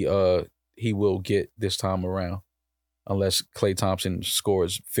sure he will get this time around, unless Klay Thompson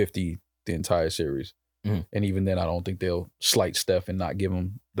scores 50 the entire series. Mm-hmm. And even then, I don't think they'll slight Steph and not give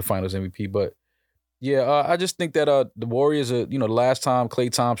him the Finals MVP. But yeah, I just think that the Warriors the last time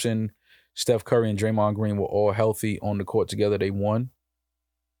Klay Thompson, Steph Curry, and Draymond Green were all healthy on the court together, they won.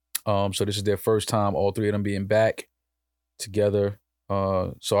 So this is their first time, all three of them being back together.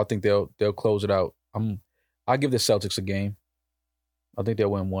 So I think they'll close it out. I give the Celtics a game. I think they'll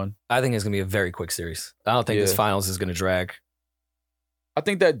win one. I think it's gonna be a very quick series. I don't think this finals is gonna drag. I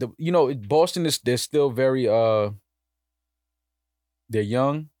think that Boston they're still very they're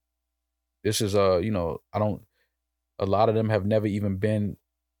young. This is a lot of them have never even been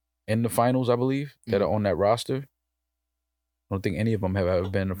in the finals, I believe, that are on that roster. I don't think any of them have ever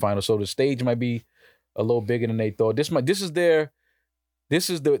been in the finals. So the stage might be a little bigger than they thought. They're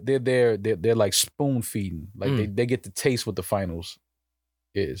like spoon feeding. Like they get to taste what the finals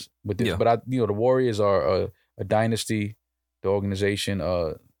is with this. Yeah. But the Warriors are a dynasty. The organization,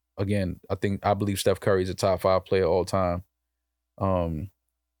 again, I believe Steph Curry is a top 5 player all time.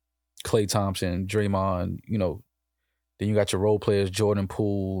 Klay Thompson, Draymond, then you got your role players, Jordan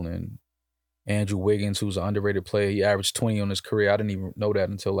Poole and Andrew Wiggins, who's an underrated player. He averaged 20 on his career. I didn't even know that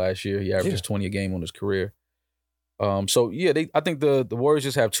until last year. He averages 20 a game on his career. So yeah, I think the Warriors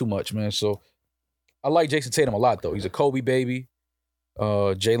just have too much, man. So I like Jason Tatum a lot, though. He's a Kobe baby.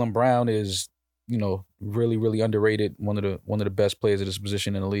 Jaylen Brown is, really, really underrated. One of the best players at this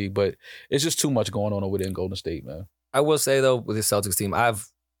position in the league. But it's just too much going on over there in Golden State, man. I will say though, with the Celtics team, I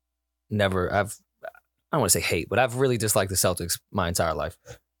don't want to say hate, but I've really disliked the Celtics my entire life.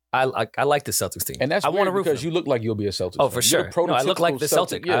 I like the Celtics team. And that's I want to root because for you look like you'll be a Celtics. Oh, fan. for sure. No, I look like the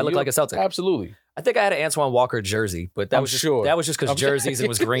Celtic. Yeah, I look like a Celtic. Absolutely. I think I had an Antoine Walker jersey, but that was just because jerseys, it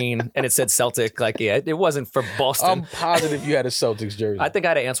was green and it said Celtic. Like, yeah, it wasn't for Boston. I'm positive you had a Celtics jersey. I think I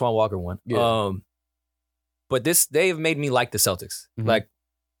had an Antoine Walker one. Yeah. But they've made me like the Celtics. Mm-hmm. Like,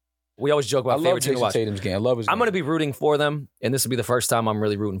 we always joke about favorite team to watch. Tatum's game. I love his game. I'm going to be rooting for them, and this will be the first time I'm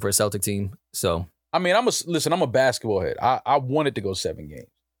really rooting for a Celtic team. So, I mean, I'm a basketball head. I wanted to go 7 games.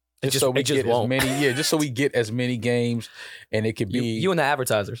 Just so we get as many games, and it could be you and the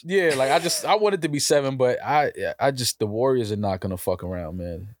advertisers. Yeah, like I want it to be 7, but the Warriors are not gonna fuck around,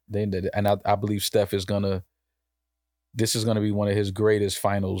 man. I believe Steph is gonna. This is gonna be one of his greatest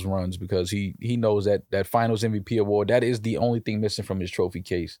finals runs because he knows that Finals MVP award, that is the only thing missing from his trophy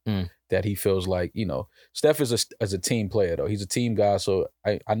case. That he feels like, Steph is a team player though. He's a team guy, so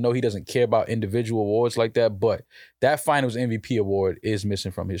I know he doesn't care about individual awards like that, but that Finals MVP award is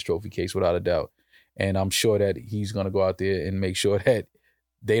missing from his trophy case without a doubt. And I'm sure that he's gonna go out there and make sure that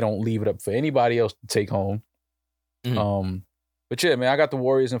they don't leave it up for anybody else to take home. But yeah, man, I got the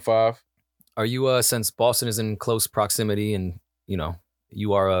Warriors in 5. Are you since Boston is in close proximity and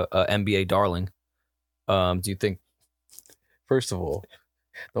you are a NBA darling? Do you think? First of all,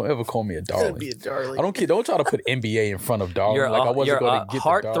 don't ever call me a darling. Be a darling. I don't care. Don't try to put NBA in front of darling. You're I wasn't going to get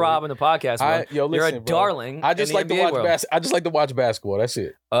heartthrob in the podcast. Listen, you're a darling. I just like to watch I just like to watch basketball. That's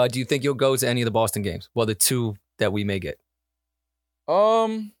it. Do you think you'll go to any of the Boston games? Well, the 2 that we may get.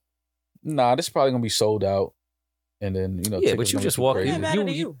 Nah, this is probably gonna be sold out, and then Yeah, but you just walk.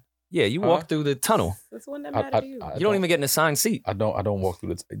 You walk through the tunnel. That's the one that matters to you. You don't even get an assigned seat. I don't walk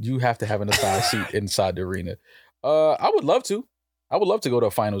through you have to have an assigned seat inside the arena. I would love to. I would love to go to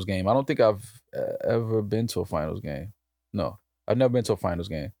a finals game. I don't think I've ever been to a finals game. No, I've never been to a finals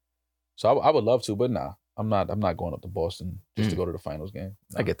game. So I would love to, but nah, I'm not going up to Boston just to go to the finals game.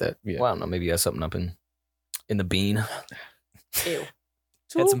 Nah. I get that. Yeah. Well, I don't know. Maybe you have something up in the bean. Ew.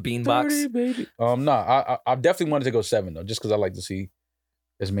 Had some bean box. Baby. I definitely wanted to go 7 though, just because I like to see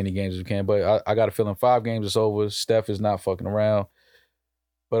as many games as we can. But I got a feeling 5 games is over. Steph is not fucking around.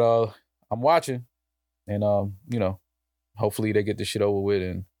 But I'm watching, and hopefully they get this shit over with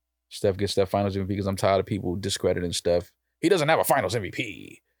and Steph gets that Finals MVP because I'm tired of people discrediting Steph. He doesn't have a Finals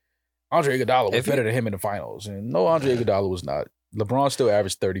MVP. Andre Iguodala was better than him in the finals, and no, Andre Iguodala was not. LeBron still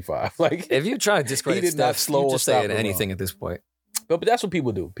averaged 35. Like, if you try to discredit Steph, you just say anything at this point. But that's what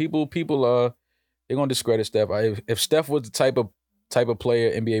people do. People they're gonna discredit Steph. If Steph was the type of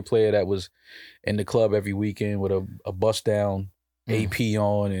player, NBA player that was in the club every weekend with a bust down AP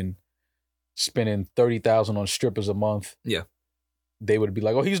on and spending $30,000 on strippers a month, they would be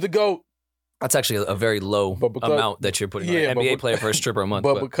like, "Oh, he's the GOAT." That's actually a very low amount that you're putting on an NBA player for a stripper a month.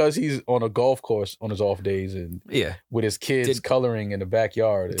 But because he's on a golf course on his off days and with his kids coloring in the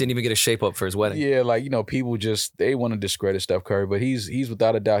backyard. Didn't even get a shape up for his wedding. Yeah, like, people they want to discredit Steph Curry, but he's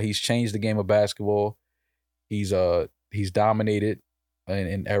without a doubt, he's changed the game of basketball. He's dominated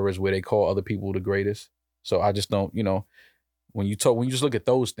in eras where they call other people the greatest. So I just don't, when you just look at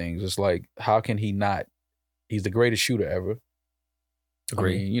those things, it's like, how can he not? He's the greatest shooter ever.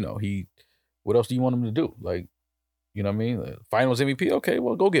 Agree. I mean, what else do you want him to do? Like, you know what I mean? Finals MVP? Okay,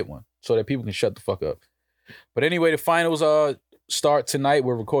 well, go get one so that people can shut the fuck up. But anyway, the finals start tonight.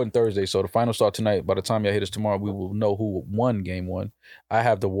 We're recording Thursday, so the finals start tonight. By the time y'all hit us tomorrow, we will know who won game 1. I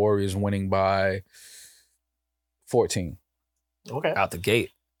have the Warriors winning by 14. Okay. Out the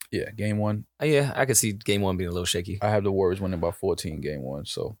gate. Yeah, game 1. Yeah, I could see game 1 being a little shaky. I have the Warriors winning by 14 game 1,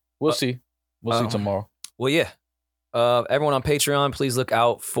 so we'll see. We'll see tomorrow. Well, yeah. Everyone on Patreon, please look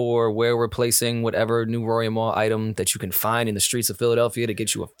out for where we're placing whatever new Rory and Mall item that you can find in the streets of Philadelphia to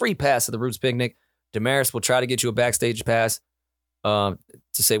get you a free pass to the Roots Picnic. Damaris will try to get you a backstage pass to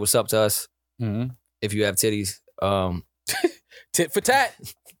say what's up to us if you have titties. Tit for tat.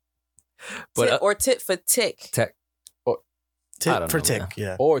 Or tit for tick. Tit for tick,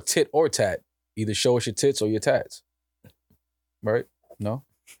 yeah. Or tit or tat. Either show us your tits or your tats. Right? No?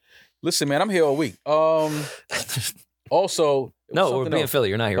 Listen, man, I'm here all week. Also, no, we're being Philly.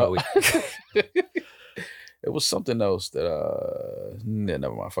 You're not here all week. It was something else that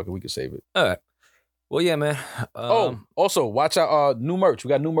never mind. Fuck it, we can save it. All right. Well, yeah, man. Also, watch out. New merch. We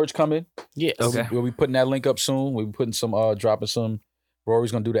got new merch coming. Yes. Okay. We'll be putting that link up soon. We'll be putting some, dropping some.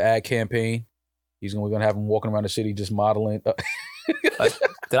 Rory's gonna do the ad campaign. We're gonna have him walking around the city just modeling.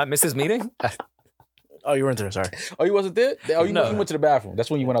 Did I miss this meeting? Oh, you weren't there. Sorry. Oh, you wasn't there? Oh, you No. went to the bathroom.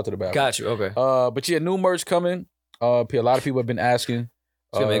 That's when you went out to the bathroom. Got you. Okay. But yeah, new merch coming. A lot of people have been asking.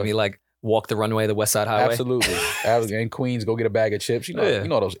 It's gonna make me like walk the runway, the West Side Highway. Absolutely. And Queens, go get a bag of chips. You know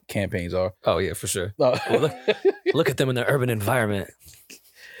how those campaigns are. Oh yeah, for sure. Look at them in the urban environment.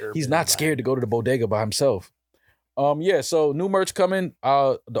 He's not scared to go to the bodega by himself. Yeah, so new merch coming.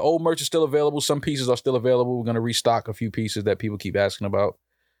 The old merch is still available. Some pieces are still available. We're gonna restock a few pieces that people keep asking about.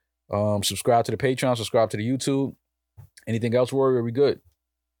 Subscribe to the Patreon, subscribe to the YouTube. Anything else, Rory? Are we good?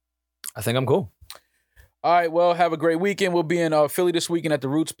 I think I'm cool. All right, well, have a great weekend. We'll be in Philly this weekend at the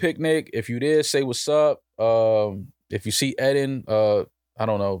Roots Picnic. If you there, say what's up. If you see Eden, I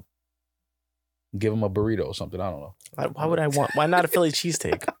don't know, give him a burrito or something. I don't know. Why would I want? Why not a Philly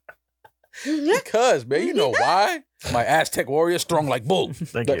cheesesteak? Because, man, you know why? My Aztec warrior strong like bull.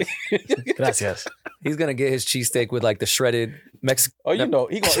 Thank you. Gracias. He's gonna get his cheesesteak with like the shredded Mexican. Oh, you know,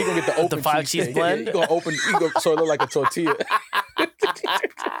 he gonna get the open The 5 cheese cheesesteak. blend? He gonna so it look like a tortilla.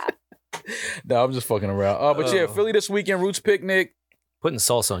 No, I'm just fucking around. But yeah, Philly this weekend, Roots Picnic. Putting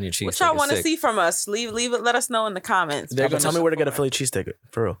salsa on your cheese. What y'all want to see from us? Leave it. Let us know in the comments. Tell me where to get a Philly cheesesteak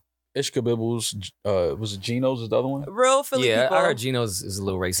for real. Ishkabibbles, was it Geno's is the other one? Real Philly people. I heard Geno's is a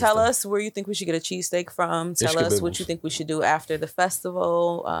little racist. Tell us where you think we should get a cheesesteak from. Tell us what you think we should do after the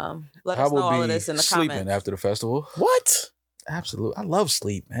festival. Let us know all of this in the sleeping comments. after the festival. What? Absolutely. I love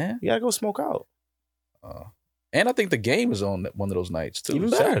sleep, man. You gotta go smoke out. And I think the game is on one of those nights too. Even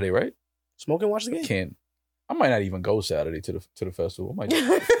better. Saturday, right? Smoke and watch the game. I might not even go Saturday to the festival. I'm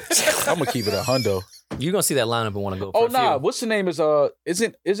gonna keep it a hundo. You're gonna see that lineup and want to go. Oh For nah, a few. what's the name?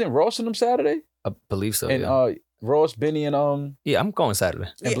 Isn't Ross and them Saturday? I believe so. And Ross, Benny, and yeah, I'm going Saturday.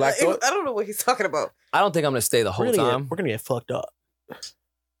 and Black Thought. I don't know what he's talking about. I don't think I'm gonna stay the whole time. We're gonna get fucked up.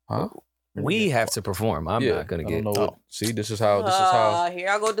 Huh? We have to perform. I'm not gonna I get. don't know what, see, this is how. Here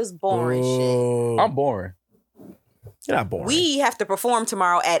I go. This boring shit. I'm boring. You're not boring. We have to perform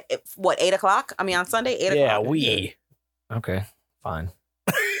tomorrow at what 8:00? I mean on Sunday 8:00. Yeah, we. Okay, fine.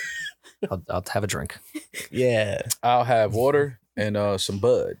 I'll have a drink. Yeah. I'll have water and some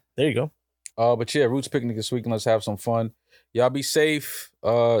bud. There you go. But yeah, Roots Picnic this weekend. Let's have some fun. Y'all be safe.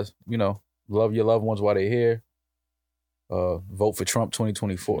 Love your loved ones while they're here. Vote for Trump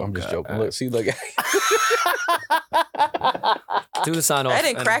 2024. I'm just joking. Look, see, look. Do the sign off.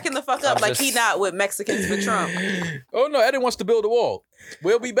 Eden cracking the fuck up like he not with Mexicans for Trump. Oh no, Eden wants to build a wall.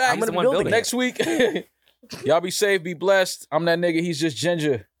 We'll be back I'm gonna build it next week. Y'all be safe, be blessed. I'm that nigga. He's just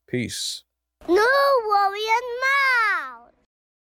Ginger. Peace. No worry, Mom.